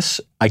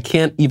hideous, I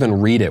can't even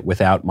read it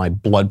without my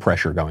blood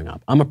pressure going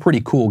up. I'm a pretty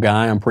cool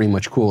guy. I'm pretty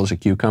much cool as a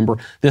cucumber.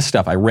 This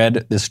stuff, I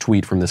read this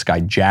tweet from this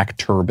guy, Jack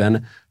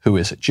Turbin, who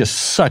is just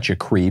such a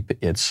creep.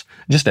 It's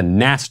just a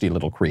nasty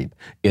little creep.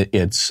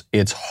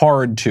 It's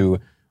hard to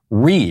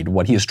read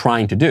what he is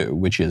trying to do,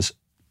 which is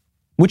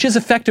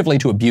effectively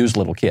to abuse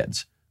little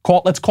kids.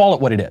 Let's call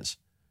it what it is.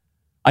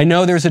 I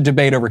know there's a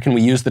debate over can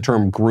we use the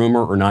term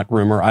groomer or not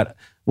groomer.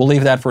 We'll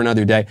leave that for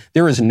another day.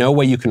 There is no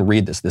way you can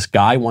read this. This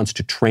guy wants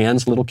to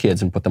trans little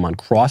kids and put them on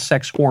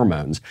cross-sex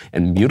hormones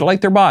and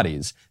mutilate their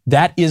bodies.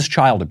 That is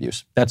child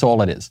abuse. That's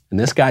all it is. And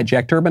this guy,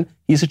 Jack Turbin,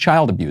 he's a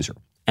child abuser.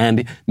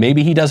 And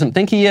maybe he doesn't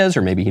think he is,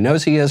 or maybe he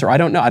knows he is, or I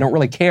don't know. I don't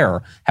really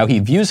care how he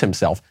views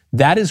himself.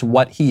 That is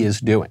what he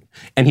is doing.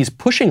 And he's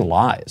pushing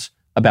lies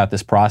about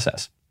this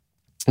process.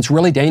 It's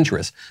really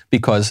dangerous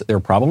because there are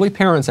probably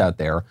parents out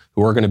there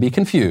who are going to be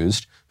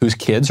confused, whose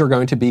kids are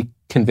going to be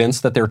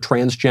convinced that they're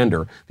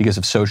transgender because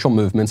of social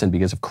movements and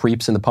because of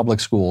creeps in the public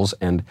schools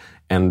and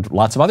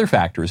lots of other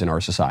factors in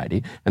our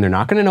society. And they're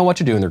not going to know what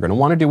to do, and they're going to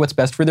want to do what's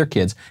best for their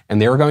kids, and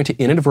they're going to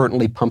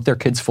inadvertently pump their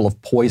kids full of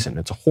poison.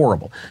 It's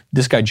horrible.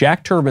 This guy,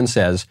 Jack Turbin,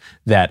 says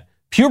that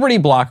puberty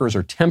blockers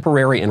are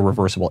temporary and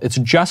reversible. It's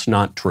just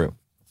not true.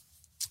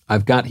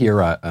 I've got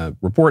here a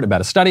report about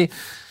a study.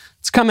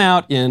 It's come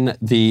out in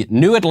the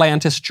New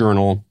Atlantis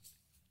Journal.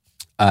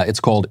 It's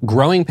called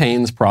Growing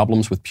Pains,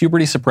 Problems with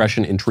Puberty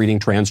Suppression in Treating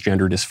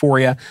Transgender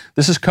Dysphoria.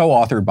 This is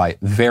co-authored by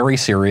very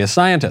serious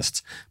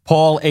scientists.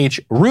 Paul H.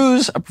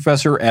 Roos, a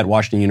professor at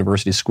Washington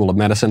University School of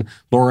Medicine.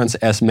 Lawrence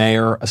S.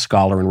 Mayer, a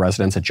scholar in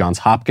residence at Johns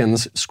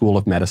Hopkins School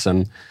of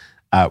Medicine,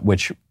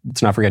 which,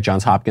 let's not forget,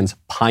 Johns Hopkins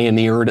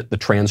pioneered the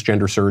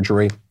transgender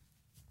surgery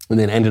and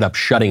then ended up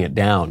shutting it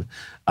down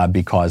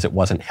because it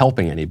wasn't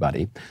helping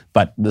anybody.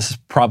 But this is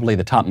probably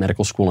the top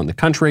medical school in the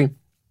country.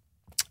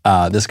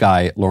 This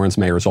guy, Lawrence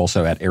Mayer, is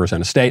also at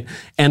Arizona State.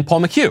 And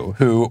Paul McHugh,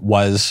 who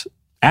was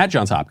at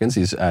Johns Hopkins.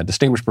 He's a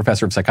distinguished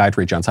professor of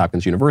psychiatry at Johns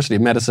Hopkins University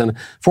of Medicine,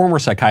 former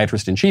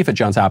psychiatrist-in-chief at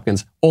Johns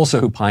Hopkins,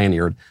 also who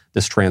pioneered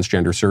this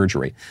transgender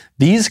surgery.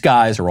 These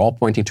guys are all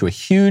pointing to a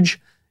huge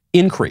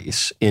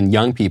increase in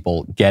young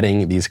people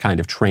getting these kind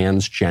of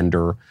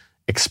transgender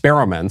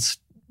experiments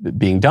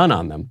being done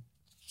on them.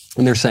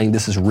 And they're saying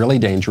this is really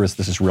dangerous,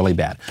 this is really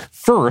bad.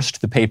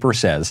 First, the paper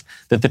says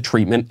that the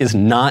treatment is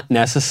not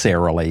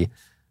necessarily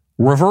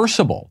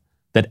reversible,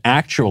 that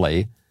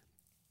actually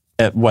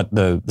what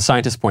the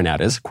scientists point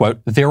out is,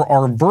 quote, there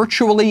are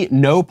virtually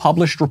no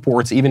published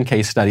reports, even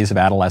case studies of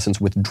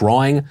adolescents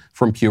withdrawing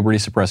from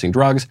puberty-suppressing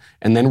drugs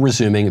and then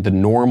resuming the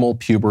normal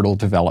pubertal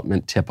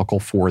development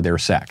typical for their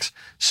sex.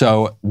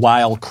 So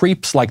while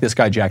creeps like this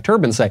guy Jack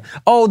Turban say,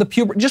 oh,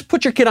 just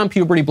put your kid on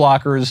puberty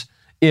blockers.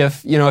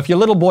 If your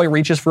little boy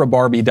reaches for a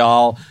Barbie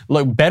doll,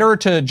 look, better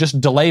to just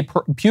delay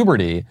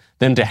puberty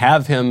than to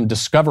have him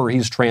discover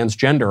he's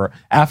transgender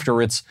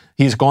after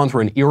he's gone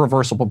through an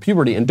irreversible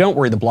puberty. And don't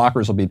worry, the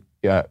blockers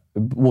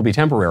will be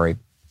temporary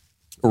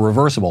or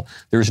reversible.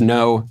 There's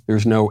no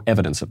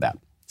evidence of that.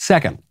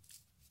 Second,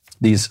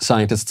 these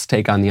scientists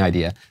take on the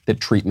idea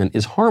that treatment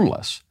is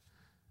harmless.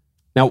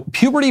 Now,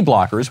 puberty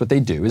blockers, what they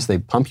do is they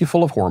pump you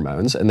full of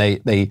hormones and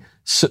they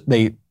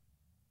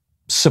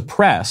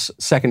suppress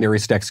secondary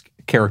sex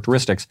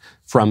characteristics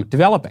from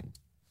developing.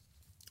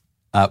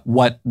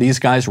 What these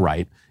guys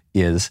write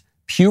is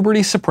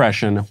puberty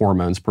suppression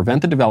hormones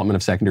prevent the development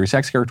of secondary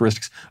sex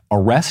characteristics,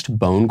 arrest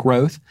bone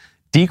growth,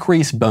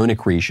 decrease bone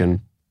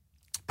accretion,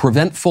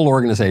 prevent full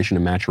organization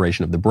and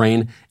maturation of the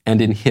brain,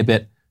 and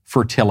inhibit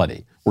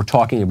fertility. We're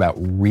talking about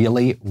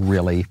really,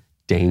 really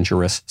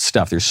dangerous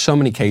stuff. There's so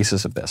many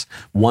cases of this.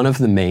 One of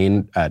the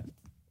main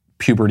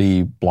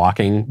puberty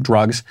blocking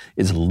drugs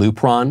is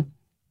Lupron.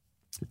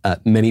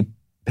 Many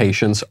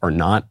patients are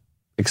not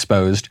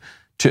exposed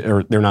to,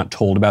 or they're not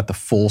told about the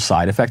full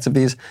side effects of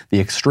these. The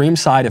extreme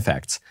side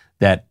effects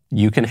that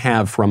you can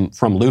have from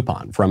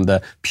Lupron, from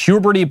the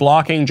puberty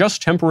blocking,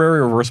 just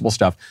temporary reversible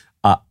stuff,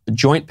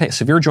 joint pain,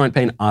 severe joint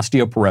pain,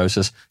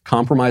 osteoporosis,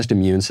 compromised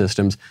immune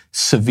systems,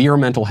 severe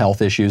mental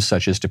health issues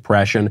such as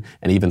depression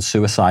and even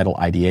suicidal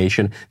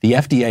ideation. The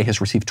FDA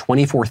has received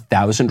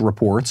 24,000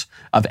 reports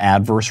of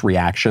adverse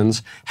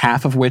reactions,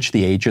 half of which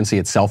the agency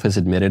itself has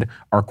admitted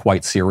are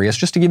quite serious.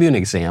 Just to give you an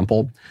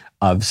example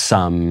of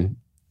some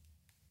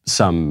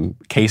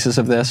cases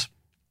of this,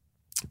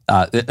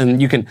 and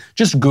you can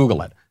just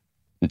Google it.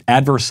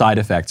 Adverse side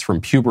effects from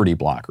puberty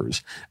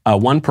blockers.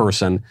 One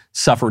person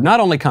suffered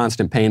not only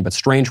constant pain, but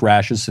strange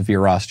rashes,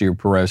 severe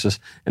osteoporosis,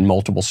 and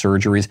multiple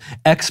surgeries.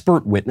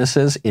 Expert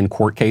witnesses in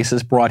court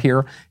cases brought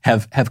here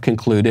have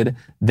concluded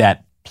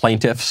that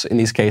plaintiffs in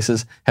these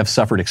cases have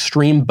suffered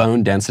extreme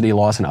bone density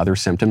loss and other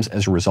symptoms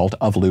as a result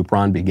of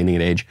Lupron beginning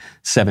at age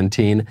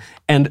 17.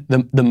 And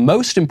the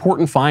most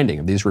important finding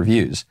of these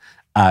reviews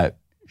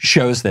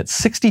shows that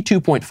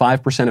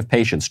 62.5% of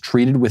patients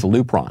treated with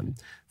Lupron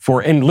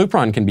and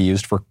Lupron can be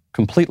used for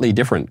completely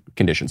different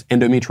conditions,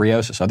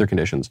 endometriosis, other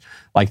conditions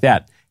like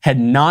that, had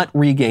not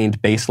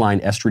regained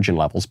baseline estrogen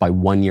levels by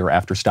 1 year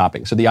after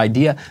stopping. So the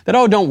idea that,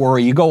 oh, don't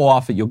worry, you go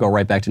off it, you'll go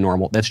right back to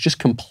normal, that's just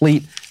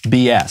complete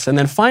BS. And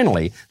then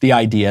finally, the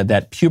idea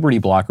that puberty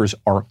blockers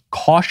are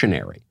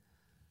cautionary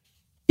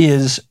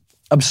is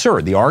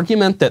absurd. The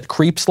argument that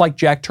creeps like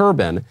Jack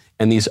Turban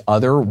and these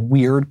other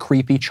weird,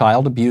 creepy,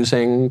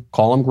 child-abusing,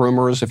 call them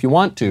groomers if you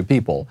want to,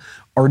 people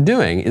are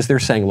doing is they're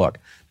saying, look,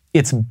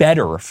 it's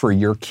better for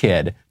your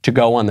kid to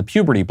go on the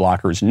puberty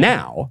blockers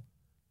now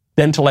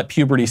than to let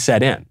puberty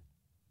set in.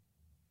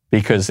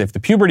 Because if the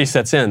puberty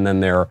sets in,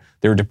 then their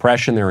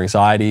depression, their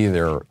anxiety,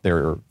 their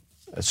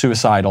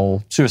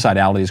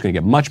suicidality is going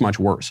to get much, much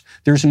worse.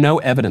 There's no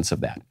evidence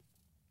of that.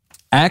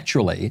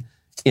 Actually,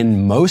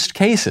 in most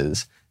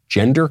cases,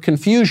 gender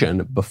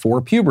confusion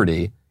before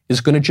puberty is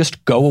going to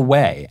just go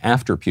away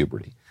after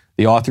puberty.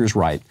 The authors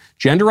write,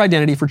 gender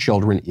identity for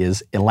children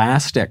is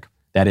elastic.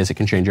 That is, it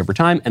can change over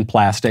time, and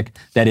plastic.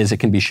 That is, it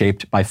can be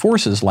shaped by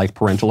forces like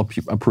parental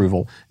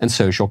approval and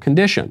social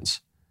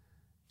conditions.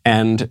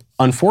 And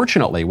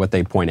unfortunately, what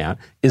they point out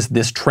is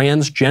this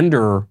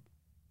transgender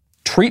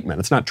treatment,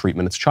 it's not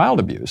treatment, it's child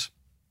abuse,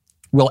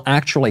 will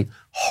actually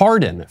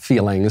harden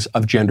feelings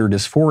of gender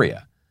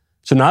dysphoria.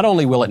 So not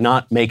only will it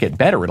not make it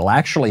better, it'll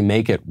actually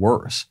make it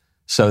worse,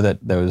 so that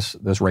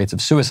those rates of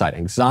suicide,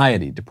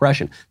 anxiety,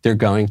 depression, they're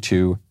going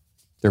to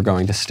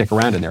stick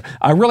around in there.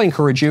 I really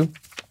encourage you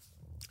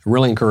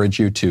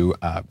to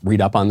read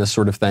up on this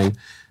sort of thing.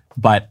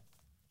 But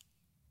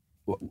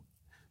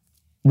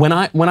when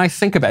I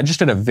think about,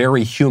 just at a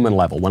very human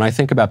level, when I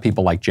think about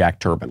people like Jack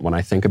Turban, when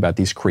I think about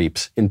these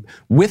creeps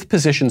with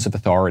positions of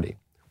authority,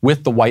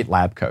 with the white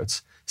lab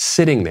coats,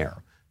 sitting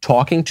there,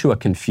 talking to a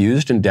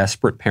confused and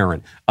desperate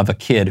parent of a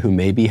kid who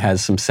maybe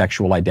has some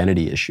sexual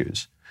identity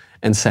issues,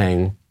 and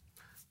saying,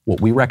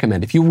 what we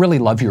recommend, if you really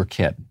love your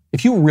kid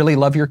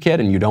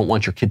and you don't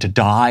want your kid to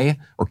die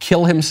or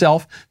kill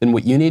himself, then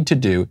what you need to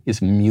do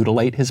is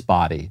mutilate his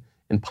body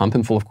and pump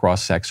him full of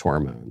cross-sex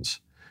hormones.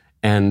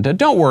 And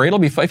don't worry, it'll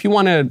be fine. If you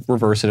want to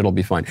reverse it, it'll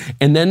be fine.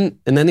 And then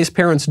these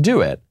parents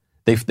do it.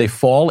 They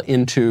fall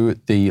into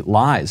the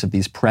lies of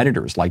these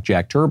predators like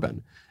Jack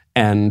Turban.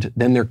 And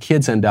then their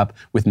kids end up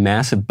with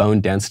massive bone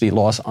density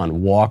loss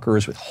on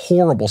walkers with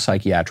horrible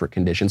psychiatric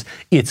conditions.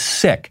 It's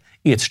sick.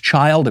 It's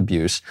child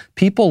abuse.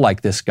 People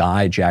like this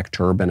guy, Jack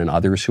Turban, and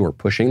others who are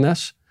pushing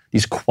this,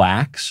 these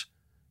quacks,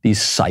 these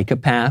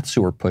psychopaths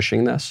who are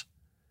pushing this,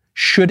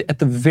 should at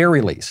the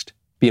very least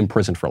be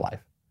imprisoned for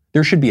life.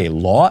 There should be a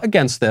law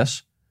against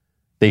this.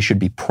 They should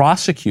be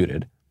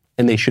prosecuted,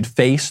 and they should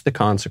face the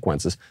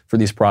consequences for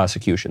these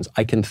prosecutions.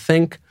 I can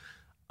think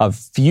of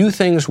few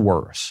things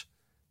worse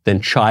than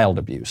child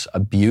abuse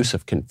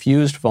of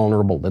confused,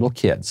 vulnerable little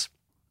kids,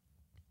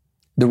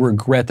 the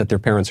regret that their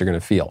parents are going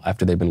to feel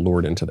after they've been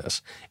lured into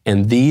this.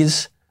 And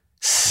these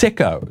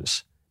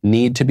sickos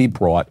need to be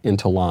brought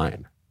into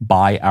line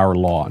by our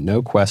law.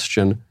 No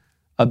question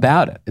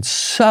about it. It's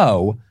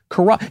so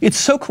corrupt. It's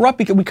so corrupt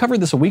because we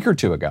covered this a week or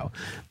two ago.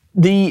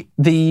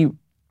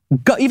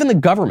 Even the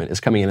government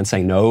is coming in and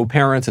saying, no,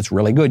 parents, it's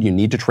really good. You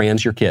need to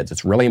trans your kids.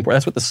 It's really important.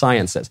 That's what the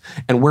science says.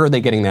 And where are they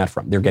getting that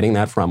from? They're getting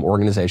that from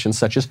organizations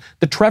such as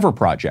the Trevor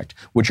Project,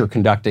 which are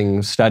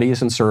conducting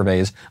studies and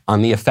surveys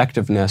on the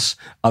effectiveness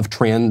of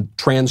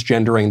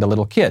transgendering the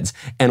little kids.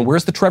 And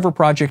where's the Trevor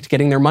Project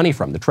getting their money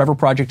from? The Trevor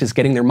Project is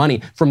getting their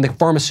money from the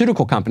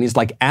pharmaceutical companies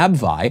like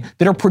Abvi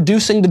that are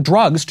producing the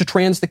drugs to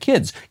trans the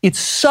kids. It's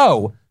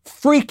so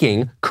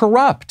freaking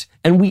corrupt.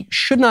 And we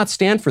should not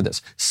stand for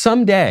this.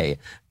 Someday,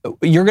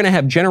 you're going to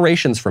have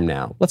generations from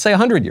now, let's say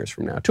 100 years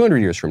from now, 200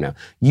 years from now,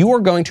 you are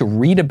going to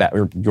read about,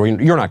 or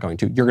you're not going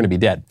to, you're going to be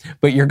dead,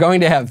 but you're going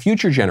to have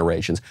future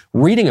generations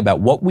reading about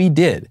what we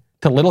did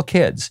to little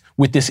kids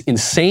with this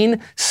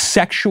insane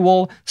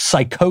sexual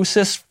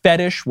psychosis,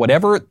 fetish,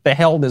 whatever the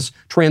hell this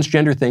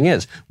transgender thing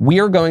is. We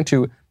are going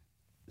to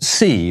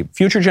see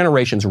future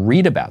generations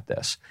read about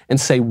this and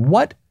say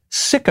what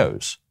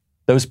sickos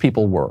those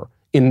people were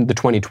in the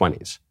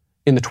 2020s.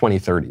 In the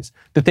 2030s,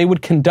 that they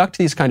would conduct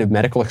these kind of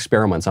medical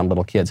experiments on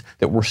little kids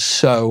that were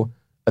so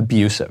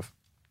abusive.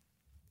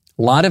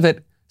 A lot of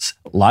it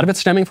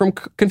stemming from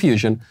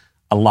confusion,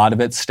 a lot of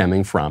it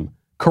stemming from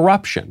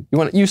corruption.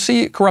 You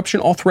see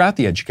corruption all throughout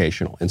the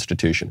educational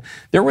institution.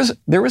 There was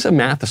a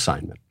math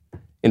assignment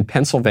in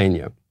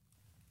Pennsylvania.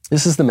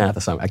 This is the math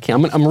assignment.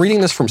 I'm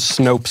reading this from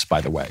Snopes,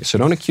 by the way, so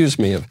don't accuse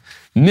me of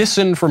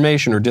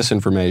misinformation or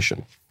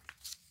disinformation.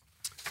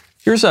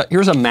 Here's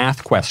a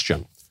math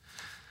question.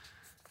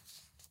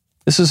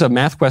 This is a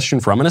math question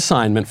from an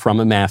assignment from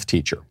a math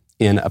teacher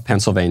in a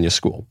Pennsylvania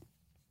school.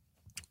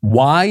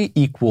 Y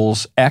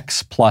equals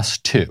X plus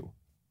 2.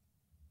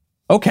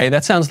 Okay,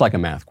 that sounds like a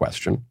math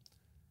question.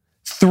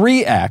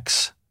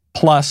 3X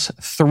plus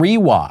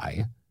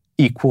 3Y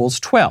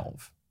equals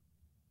 12.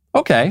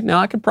 Okay, now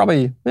I could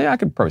probably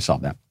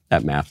solve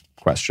that math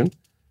question.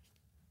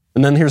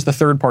 And then here's the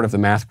third part of the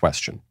math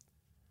question.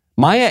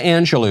 Maya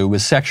Angelou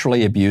was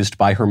sexually abused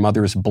by her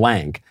mother's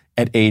blank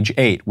at age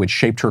 8, which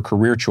shaped her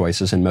career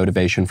choices and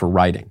motivation for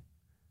writing.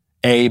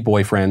 A,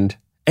 boyfriend.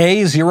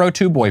 A,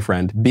 02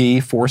 boyfriend.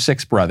 B,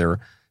 46 brother.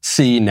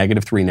 C,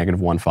 -3,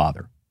 -1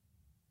 father.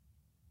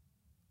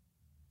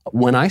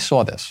 When I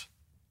saw this,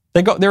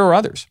 there are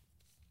others.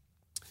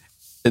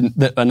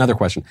 Another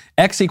question.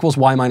 X equals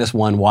Y minus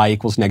 1, Y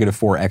equals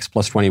 -4X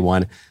plus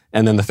 21.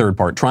 And then the third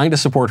part. Trying to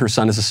support her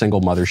son as a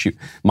single mother,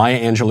 Maya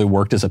Angelou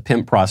worked as a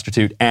pimp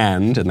prostitute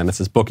and then it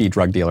says bookie,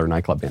 drug dealer,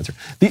 nightclub dancer.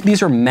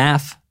 These are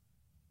math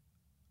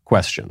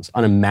questions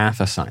on a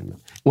math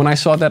assignment. When I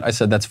saw that, I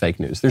said, that's fake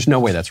news. There's no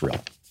way that's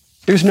real.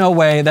 There's no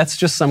way. That's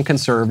just some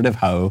conservative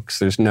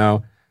hoax.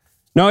 No,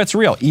 it's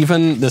real.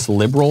 Even this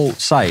liberal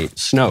site,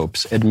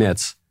 Snopes,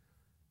 admits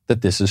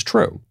that this is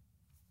true.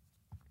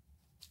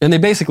 And they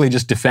basically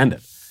just defend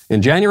it.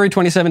 In January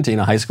 2017,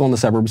 a high school in the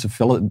suburbs of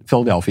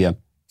Philadelphia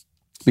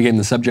became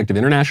the subject of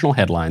international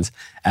headlines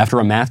after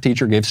a math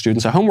teacher gave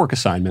students a homework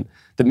assignment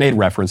that made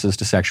references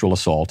to sexual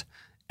assault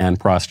and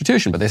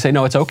prostitution. But they say,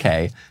 no, it's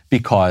okay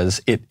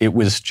because it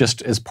was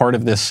just as part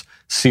of this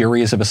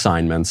series of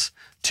assignments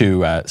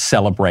to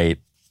celebrate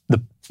the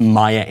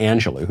Maya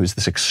Angelou, who's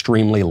this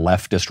extremely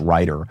leftist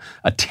writer,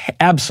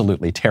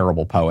 absolutely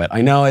terrible poet.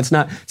 I know it's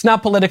not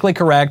politically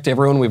correct.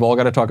 We've all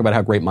got to talk about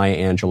how great Maya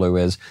Angelou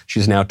is.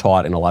 She's now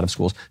taught in a lot of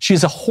schools.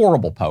 She's a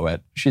horrible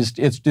poet.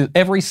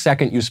 Every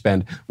second you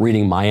spend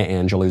reading Maya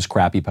Angelou's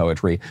crappy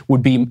poetry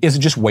is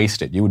just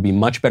wasted. You would be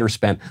much better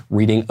spent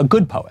reading a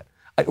good poet.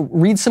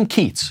 Read some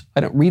Keats.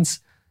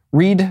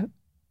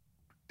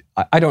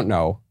 I don't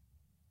know,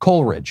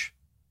 Coleridge,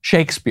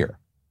 Shakespeare,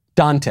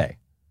 Dante.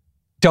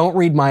 Don't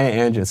read Maya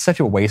Angelou. It's such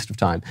a waste of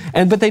time.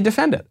 But they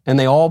defend it, and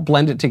they all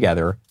blend it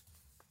together.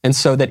 And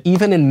so that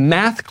even in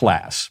math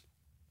class,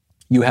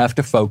 you have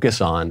to focus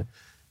on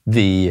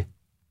the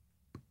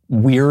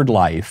weird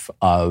life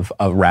of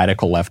a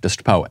radical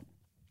leftist poet.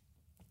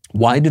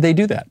 Why do they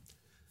do that?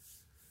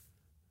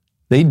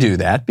 They do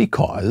that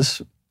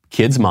because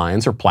kids'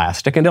 minds are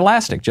plastic and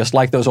elastic, just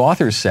like those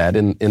authors said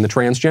in the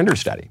transgender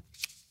study.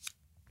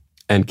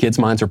 And kids'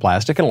 minds are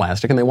plastic and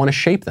elastic, and they want to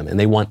shape them. And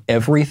they want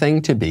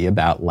everything to be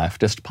about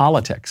leftist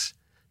politics,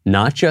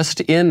 not just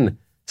in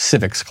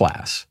civics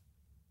class,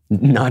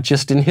 not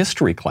just in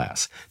history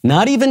class,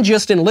 not even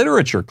just in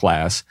literature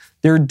class.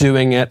 They're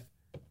doing it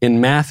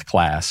in math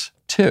class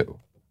too.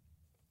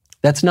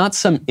 That's not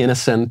some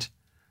innocent,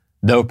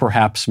 though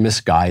perhaps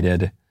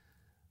misguided,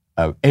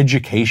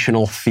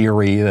 educational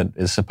theory that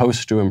is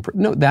supposed to improve.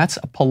 No, that's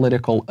a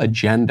political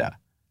agenda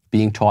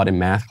being taught in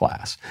math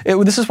class.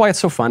 This is why it's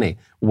so funny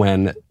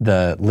when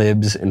the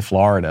libs in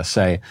Florida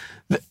say,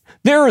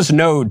 there is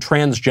no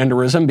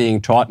transgenderism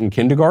being taught in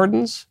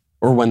kindergartens,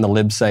 or when the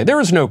libs say, there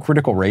is no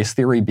critical race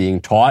theory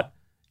being taught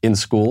in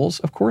schools.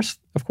 Of course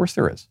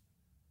there is.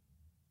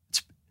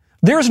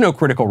 There's no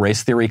critical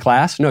race theory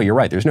class. No, you're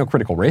right. There's no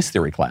critical race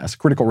theory class.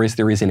 Critical race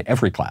theory is in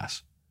every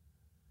class.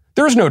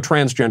 There's no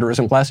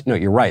transgenderism class. No,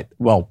 you're right.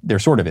 Well, there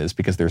sort of is,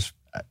 because there's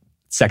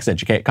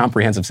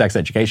comprehensive sex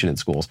education in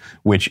schools,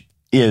 which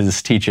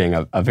is teaching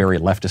a very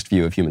leftist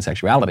view of human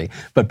sexuality.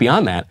 But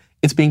beyond that,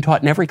 it's being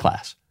taught in every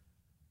class.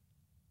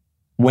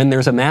 When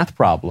there's a math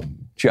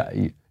problem,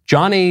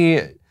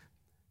 Johnny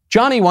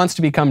wants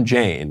to become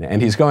Jane,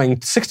 and he's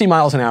going 60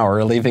 miles an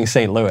hour leaving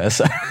St.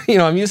 Louis.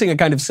 I'm using a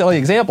kind of silly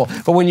example,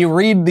 but when you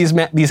read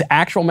these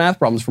actual math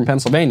problems from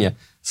Pennsylvania,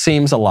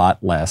 seems a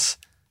lot less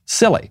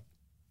silly.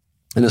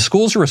 And the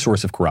schools are a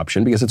source of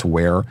corruption because it's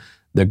where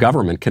the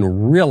government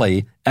can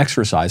really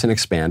exercise and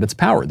expand its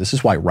power. This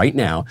is why right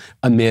now,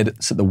 amid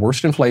the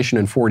worst inflation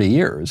in 40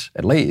 years,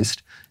 at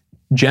least,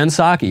 Jen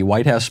Psaki,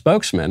 White House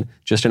spokesman,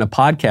 just in a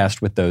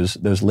podcast with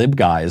those lib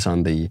guys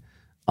on the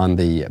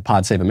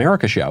Pod Save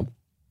America show,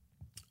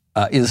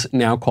 is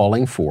now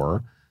calling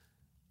for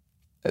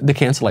the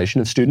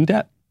cancellation of student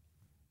debt.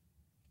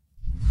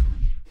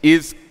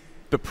 Is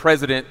the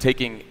president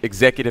taking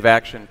executive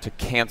action to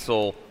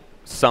cancel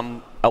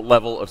some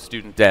level of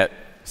student debt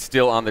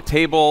still on the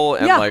table?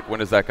 And when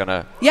is that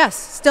gonna? Yes,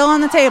 still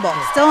on the table.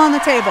 Still on the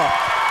table.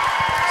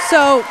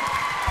 So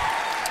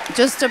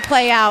just to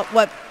play out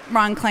what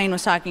Ron Klain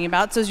was talking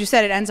about. So as you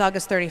said, it ends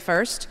August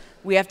 31st.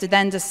 We have to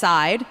then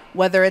decide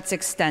whether it's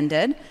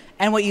extended.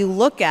 And what you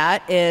look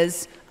at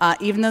is,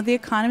 even though the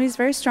economy is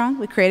very strong,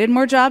 we created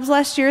more jobs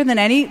last year than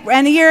any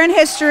year in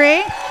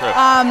history.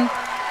 Sure.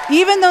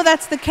 Even though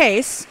that's the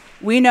case,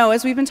 we know,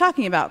 as we've been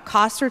talking about,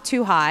 costs are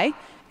too high.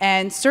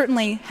 And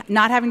certainly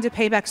not having to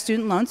pay back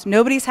student loans.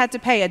 Nobody's had to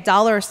pay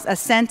 $1, a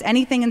cent,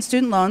 anything in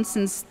student loans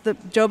since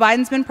Joe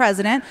Biden's been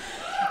president.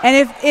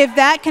 And if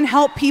that can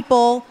help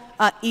people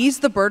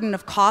ease the burden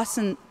of costs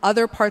in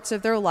other parts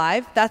of their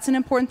life, that's an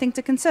important thing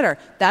to consider.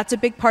 That's a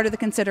big part of the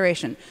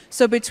consideration.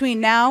 So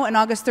between now and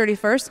August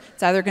 31st,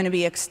 it's either going to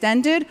be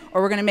extended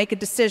or we're going to make a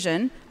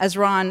decision, as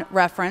Ron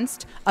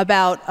referenced,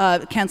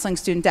 about canceling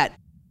student debt.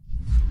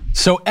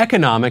 So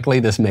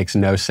economically, this makes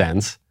no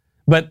sense.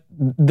 But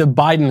the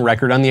Biden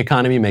record on the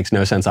economy makes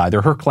no sense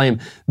either. Her claim,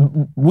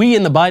 we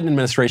in the Biden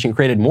administration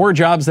created more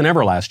jobs than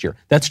ever last year.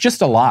 That's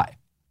just a lie.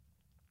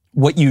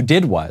 What you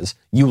did was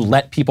you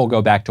let people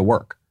go back to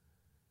work.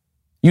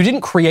 You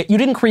didn't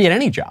create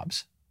any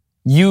jobs.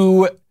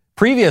 Actually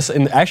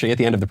at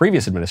the end of the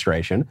previous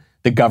administration,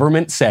 the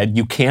government said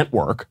you can't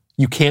work,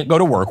 you can't go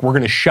to work, we're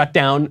going to shut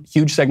down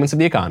huge segments of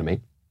the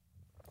economy,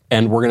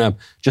 and we're going to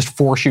just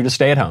force you to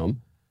stay at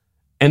home.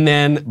 And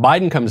then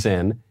Biden comes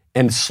in,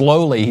 and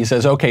slowly he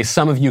says, okay,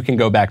 some of you can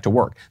go back to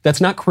work.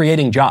 That's not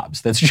creating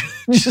jobs. That's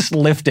just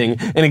lifting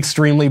an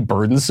extremely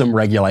burdensome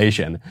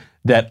regulation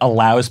that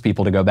allows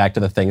people to go back to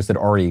the things that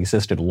already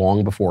existed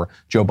long before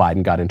Joe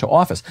Biden got into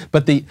office.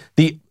 But the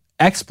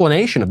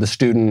explanation of the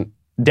student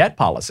debt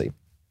policy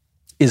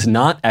is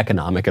not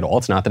economic at all.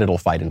 It's not that it'll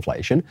fight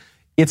inflation.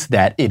 It's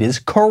that it is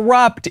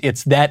corrupt.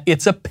 It's that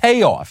it's a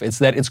payoff. It's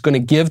that it's going to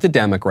give the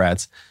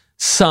Democrats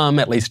some,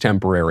 at least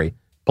temporary,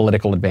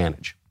 political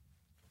advantage.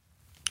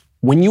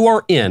 When you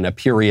are in a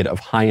period of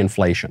high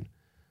inflation,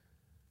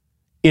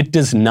 it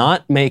does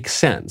not make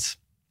sense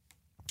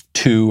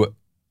to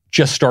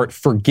just start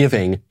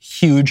forgiving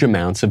huge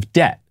amounts of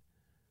debt.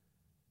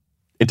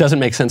 It doesn't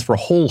make sense for a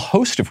whole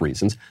host of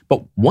reasons,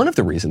 but one of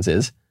the reasons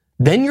is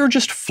then you're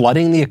just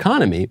flooding the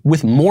economy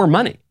with more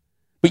money.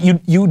 But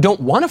you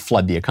don't want to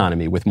flood the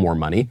economy with more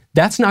money.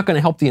 That's not going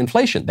to help the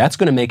inflation. That's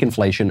going to make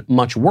inflation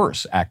much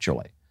worse,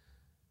 actually.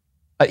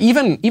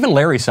 Even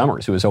Larry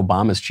Summers, who is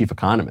Obama's chief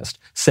economist,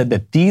 said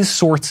that these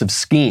sorts of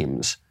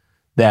schemes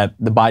that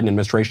the Biden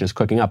administration is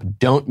cooking up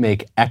don't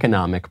make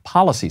economic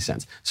policy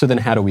sense. So then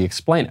how do we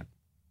explain it?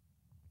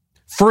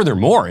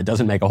 Furthermore, it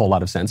doesn't make a whole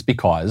lot of sense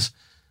because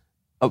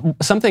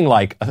something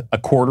like a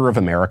quarter of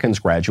Americans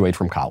graduate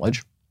from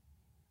college,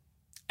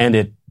 and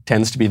it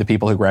tends to be the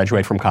people who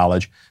graduate from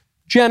college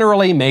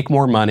generally make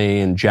more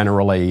money and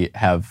generally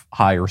have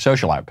higher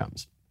social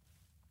outcomes.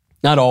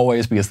 Not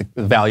always, because the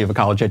value of a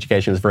college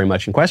education is very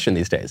much in question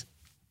these days.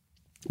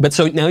 But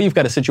so now you've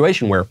got a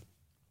situation where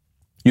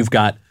you've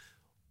got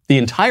the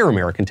entire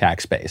American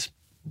tax base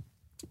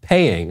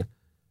paying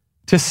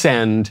to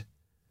send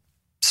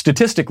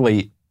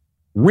statistically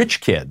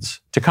rich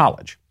kids to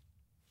college.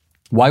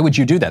 Why would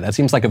you do that? That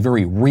seems like a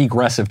very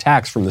regressive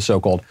tax from the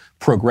so-called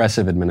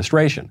progressive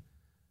administration.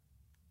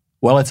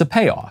 Well, it's a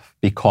payoff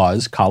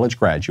because college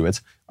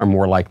graduates are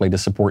more likely to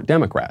support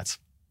Democrats.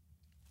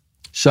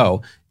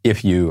 So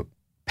if you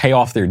pay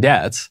off their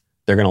debts,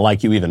 they're going to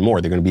like you even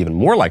more. They're going to be even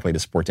more likely to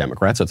support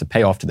Democrats, so it's a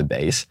payoff to the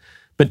base.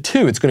 But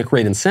two, it's going to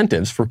create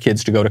incentives for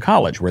kids to go to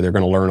college where they're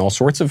going to learn all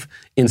sorts of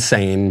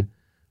insane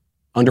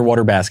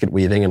underwater basket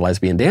weaving and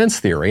lesbian dance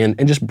theory.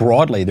 And just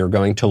broadly, they're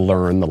going to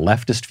learn the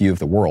leftist view of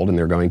the world, and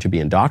they're going to be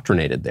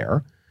indoctrinated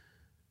there.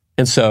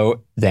 And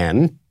so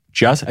then,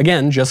 just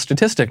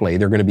statistically,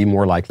 they're going to be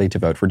more likely to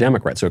vote for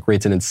Democrats. So it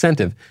creates an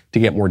incentive to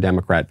get more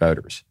Democrat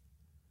voters.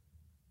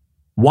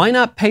 Why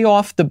not pay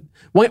off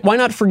why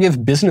not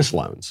forgive business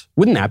loans?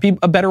 Wouldn't that be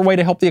a better way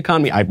to help the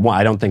economy?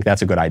 I don't think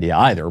that's a good idea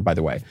either, by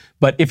the way.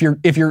 But if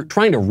you're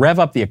trying to rev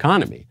up the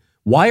economy,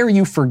 why are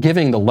you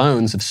forgiving the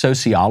loans of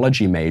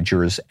sociology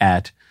majors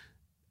at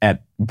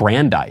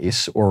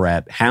Brandeis or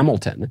at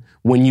Hamilton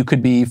when you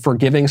could be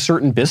forgiving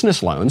certain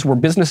business loans where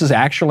businesses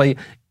actually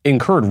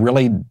incurred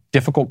really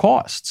difficult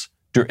costs,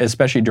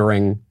 especially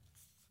during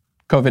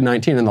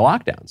COVID-19 and the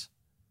lockdowns?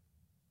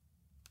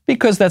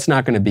 Because that's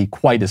not going to be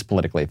quite as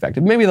politically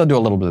effective. Maybe they'll do a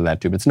little bit of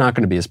that too, but it's not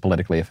going to be as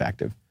politically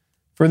effective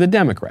for the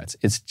Democrats.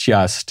 It's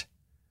just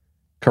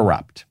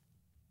corrupt.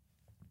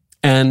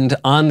 And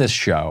on this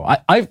show,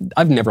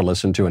 I've never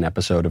listened to an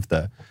episode of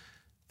the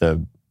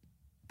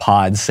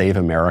Pod Save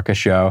America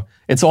show.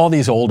 It's all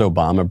these old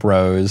Obama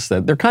bros.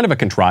 They're kind of a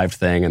contrived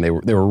thing, and they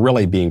were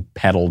really being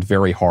peddled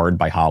very hard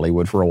by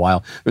Hollywood for a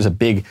while. There's a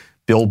big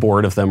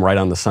billboard of them right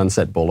on the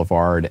Sunset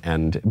Boulevard,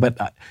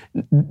 but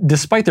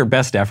despite their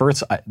best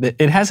efforts,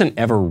 it hasn't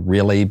ever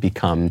really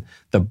become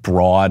the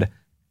broad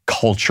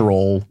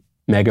cultural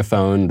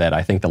megaphone that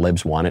I think the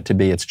libs want it to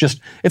be. It's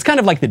kind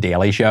of like The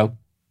Daily Show.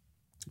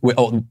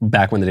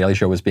 Back when The Daily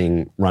Show was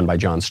being run by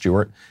Jon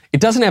Stewart.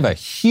 It doesn't have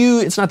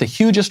it's not the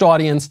hugest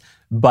audience,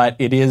 but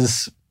it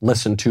is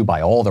listened to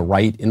by all the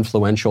right,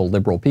 influential,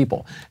 liberal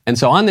people. And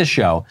so on this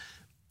show,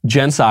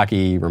 Jen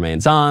Psaki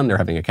remains on, they're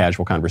having a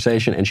casual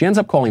conversation, and she ends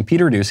up calling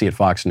Peter Doocy at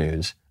Fox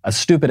News a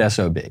stupid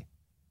SOB.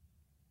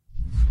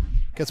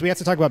 Because we have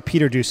to talk about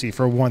Peter Doocy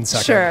for 1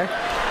 second. Sure.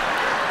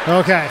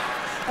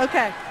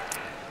 Okay.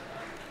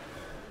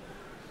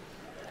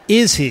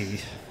 Is he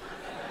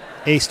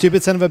a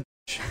stupid son of a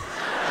bitch?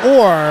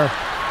 Or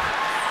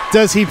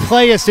does he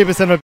play a stupid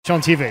son of a bitch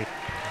on TV?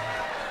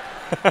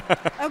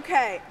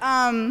 Okay.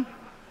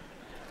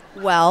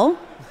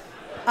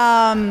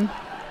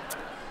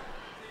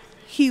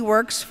 He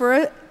works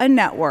for a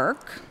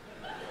network.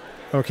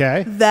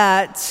 Okay.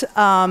 That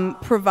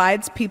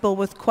provides people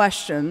with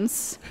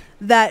questions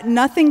that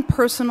nothing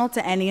personal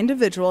to any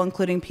individual,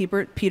 including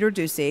Peter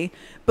Doocy,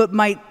 but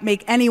might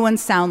make anyone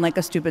sound like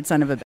a stupid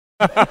son of a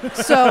bitch.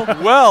 So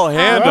well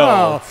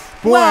handled.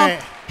 Boy. Well,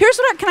 here's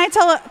what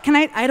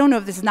I don't know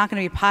if this is not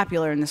going to be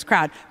popular in this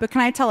crowd, but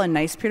can I tell a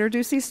nice Peter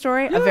Doocy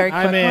story? A very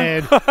quick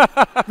one.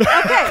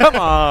 Okay. Come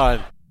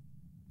on.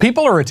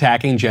 People are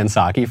attacking Jen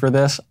Psaki for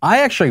this.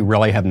 I actually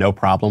really have no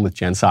problem with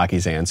Jen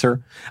Psaki's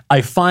answer.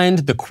 I find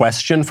the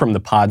question from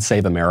the Pod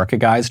Save America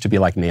guys to be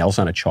like nails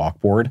on a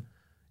chalkboard.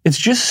 It's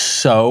just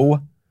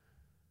so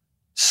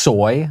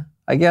soy,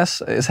 I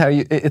guess, is how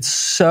it's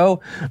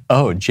so,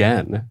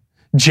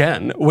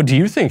 Jen, what do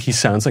you think he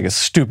sounds like a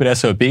stupid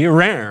SOB?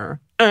 Rare.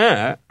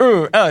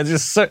 It's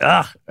just so,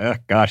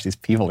 gosh, these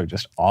people are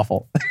just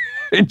awful.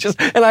 And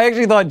I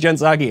actually thought Jen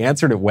Psaki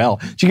answered it well.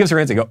 She gives her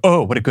answer and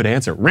go, what a good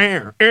answer.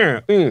 Rare,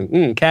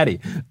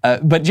 catty.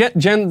 But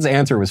Jen's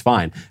answer was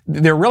fine.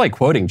 They're really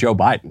quoting Joe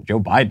Biden.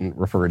 Joe Biden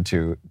referred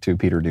to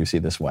Peter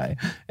Doocy this way.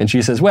 And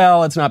she says,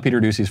 well, it's not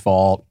Peter Doocy's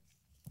fault,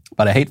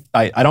 but I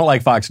don't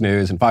like Fox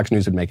News, and Fox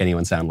News would make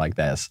anyone sound like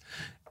this.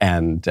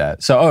 And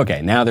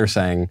now they're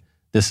saying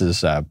this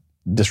is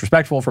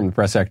disrespectful from the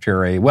press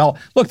secretary. Well,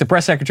 look, the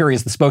press secretary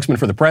is the spokesman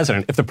for the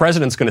president. If the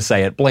president's going to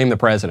say it, blame the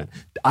president.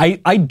 I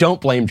don't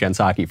blame Jen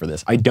Psaki for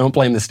this. I don't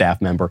blame the staff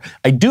member.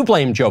 I do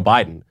blame Joe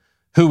Biden,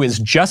 who is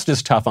just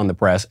as tough on the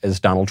press as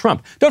Donald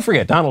Trump. Don't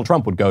forget, Donald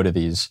Trump would go to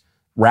these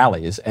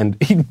rallies and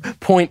he'd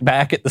point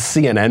back at the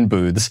CNN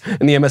booths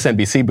and the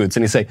MSNBC booths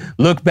and he'd say,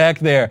 look back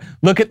there,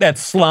 look at that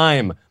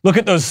slime, look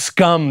at those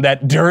scum,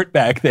 that dirt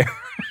back there.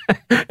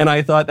 And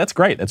I thought, that's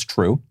great, that's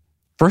true.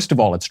 First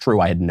of all, it's true.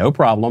 I had no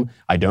problem.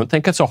 I don't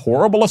think it's a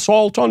horrible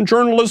assault on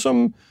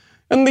journalism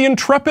and the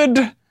intrepid,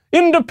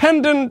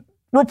 independent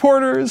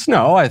reporters.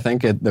 No, I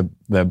think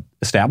the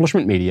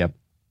establishment media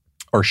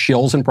are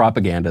shills and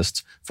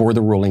propagandists for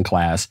the ruling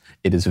class.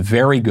 It is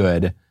very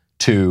good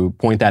to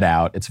point that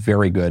out. It's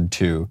very good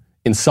to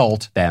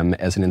insult them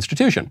as an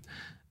institution.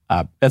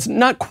 That's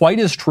not quite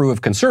as true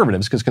of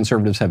conservatives, because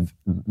conservatives have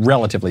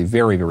relatively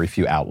very, very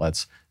few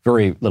outlets,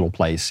 very little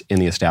place in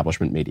the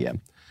establishment media.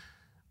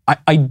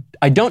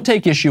 I don't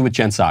take issue with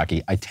Jen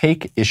Psaki. I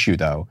take issue,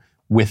 though,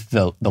 with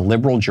the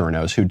liberal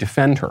journos who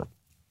defend her.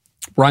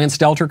 Brian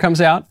Stelter comes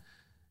out,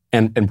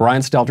 and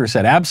Brian Stelter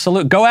said,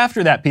 absolute, go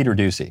after that Peter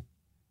Doocy.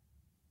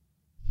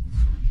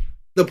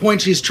 The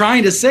point she's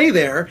trying to say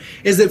there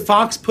is that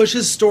Fox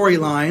pushes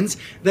storylines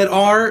that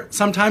are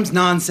sometimes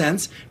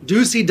nonsense.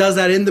 Doocy does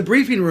that in the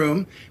briefing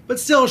room, but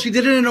still she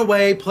did it in a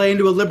way playing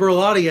to a liberal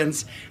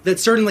audience that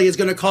certainly is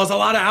going to cause a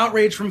lot of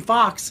outrage from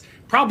Fox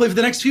probably for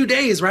the next few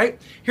days, right?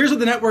 Here's what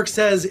the network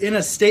says in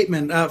a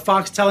statement.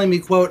 Fox telling me,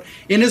 quote,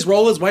 in his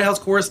role as White House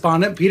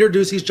correspondent, Peter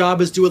Doocy's job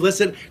is to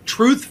elicit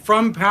truth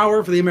from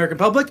power for the American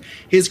public.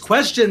 His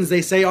questions,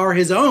 they say, are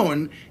his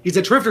own. He's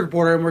a terrific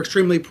reporter, and we're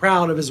extremely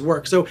proud of his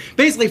work. So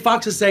basically,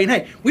 Fox is saying,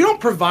 hey, we don't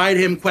provide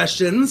him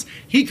questions.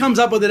 He comes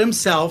up with it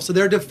himself, so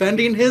they're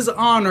defending his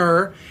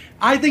honor.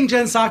 I think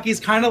Jen Psaki's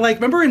kind of like,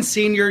 remember in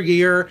senior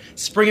year,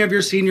 spring of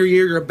your senior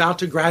year, you're about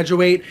to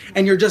graduate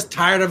and you're just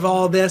tired of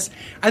all this.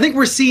 I think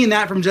we're seeing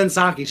that from Jen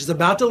Psaki. She's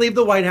about to leave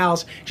the White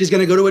House. She's going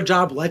to go to a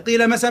job likely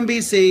at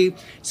MSNBC.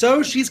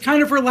 So she's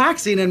kind of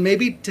relaxing and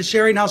maybe to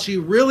sharing how she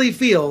really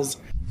feels.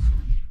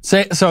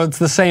 So it's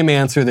the same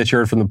answer that you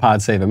heard from the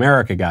Pod Save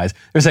America guys.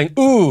 They're saying,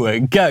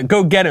 ooh,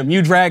 go get him.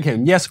 You drag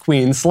him. Yes,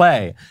 Queen,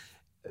 slay.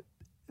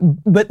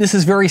 But this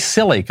is very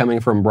silly coming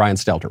from Brian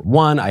Stelter.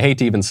 One, I hate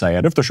to even say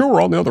it, if the shoe were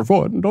on the other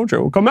foot, don't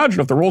you? Imagine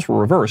if the roles were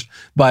reversed.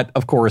 But,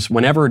 of course,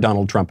 whenever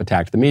Donald Trump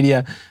attacked the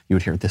media, you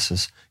would hear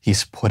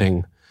he's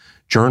putting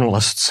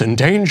journalists in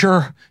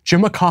danger.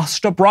 Jim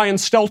Acosta, Brian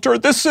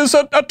Stelter, this is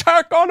an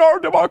attack on our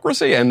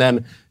democracy. And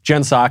then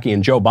Jen Psaki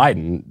and Joe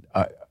Biden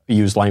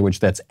use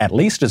language that's at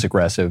least as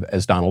aggressive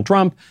as Donald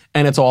Trump,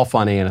 and it's all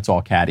funny and it's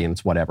all catty and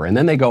it's whatever. And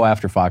then they go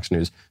after Fox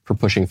News for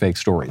pushing fake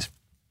stories.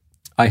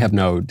 I have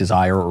no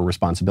desire or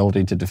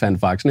responsibility to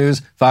defend Fox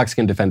News. Fox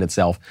can defend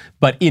itself.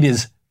 But it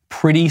is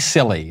pretty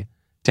silly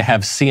to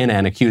have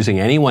CNN accusing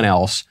anyone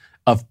else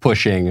of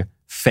pushing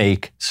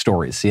fake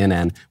stories.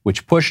 CNN,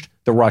 which pushed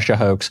the Russia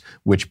hoax,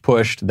 which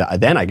pushed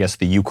then I guess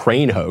the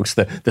Ukraine hoax,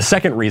 the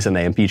second reason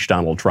they impeached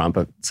Donald Trump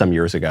some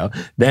years ago.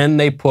 Then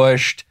they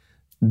pushed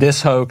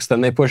this hoax, then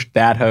they pushed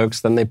that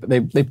hoax, then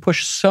they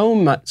pushed so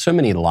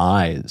many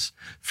lies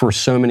for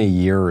so many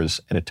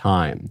years at a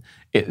time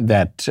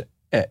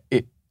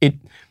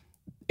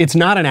it's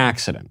not an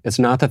accident. It's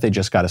not that they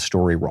just got a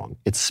story wrong.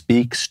 It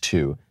speaks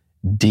to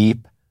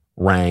deep,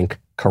 rank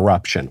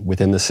corruption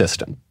within the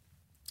system.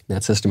 And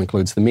that system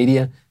includes the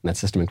media, and that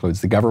system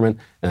includes the government,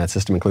 and that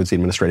system includes the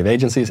administrative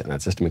agencies, and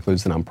that system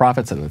includes the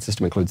nonprofits, and that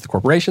system includes the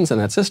corporations,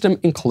 and that system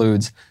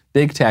includes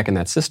big tech, and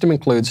that system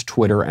includes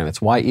Twitter, and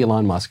it's why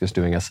Elon Musk is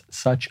doing us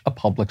such a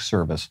public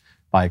service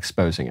by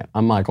exposing it.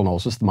 I'm Michael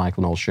Knowles. This is The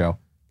Michael Knowles Show.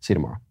 See you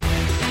tomorrow.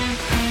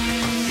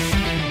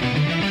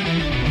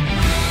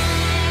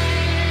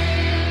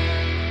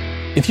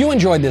 If you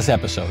enjoyed this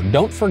episode,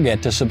 don't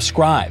forget to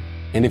subscribe.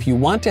 And if you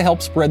want to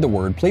help spread the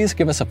word, please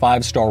give us a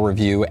 5-star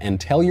review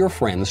and tell your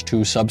friends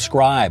to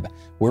subscribe.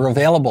 We're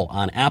available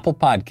on Apple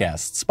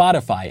Podcasts,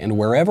 Spotify, and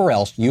wherever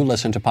else you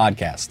listen to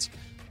podcasts.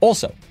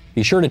 Also,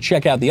 be sure to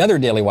check out the other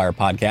Daily Wire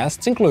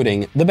podcasts,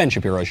 including The Ben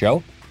Shapiro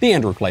Show, The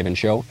Andrew Klavan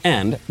Show,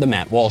 and The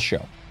Matt Walsh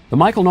Show. The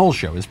Michael Knowles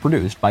Show is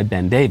produced by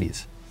Ben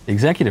Davies.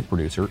 Executive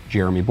producer,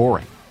 Jeremy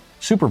Boring.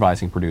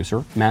 Supervising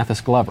producer, Mathis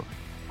Glover.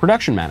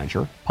 Production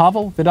manager,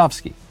 Pavel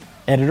Vidovsky.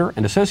 Editor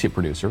and associate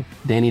producer,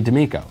 Danny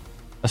D'Amico.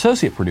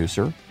 Associate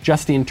producer,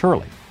 Justine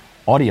Turley.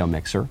 Audio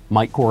mixer,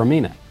 Mike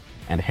Coromina.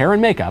 And hair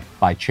and makeup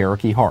by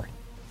Cherokee Hart.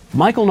 The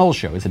Michael Knowles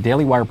Show is a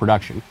Daily Wire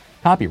production.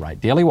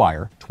 Copyright Daily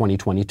Wire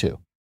 2022.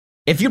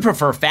 If you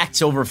prefer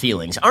facts over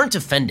feelings, aren't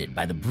offended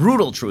by the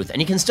brutal truth,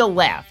 and you can still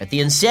laugh at the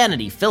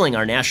insanity filling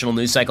our national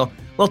news cycle,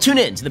 well, tune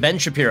in to The Ben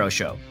Shapiro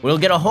Show. We'll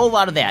get a whole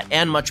lot of that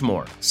and much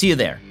more. See you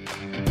there.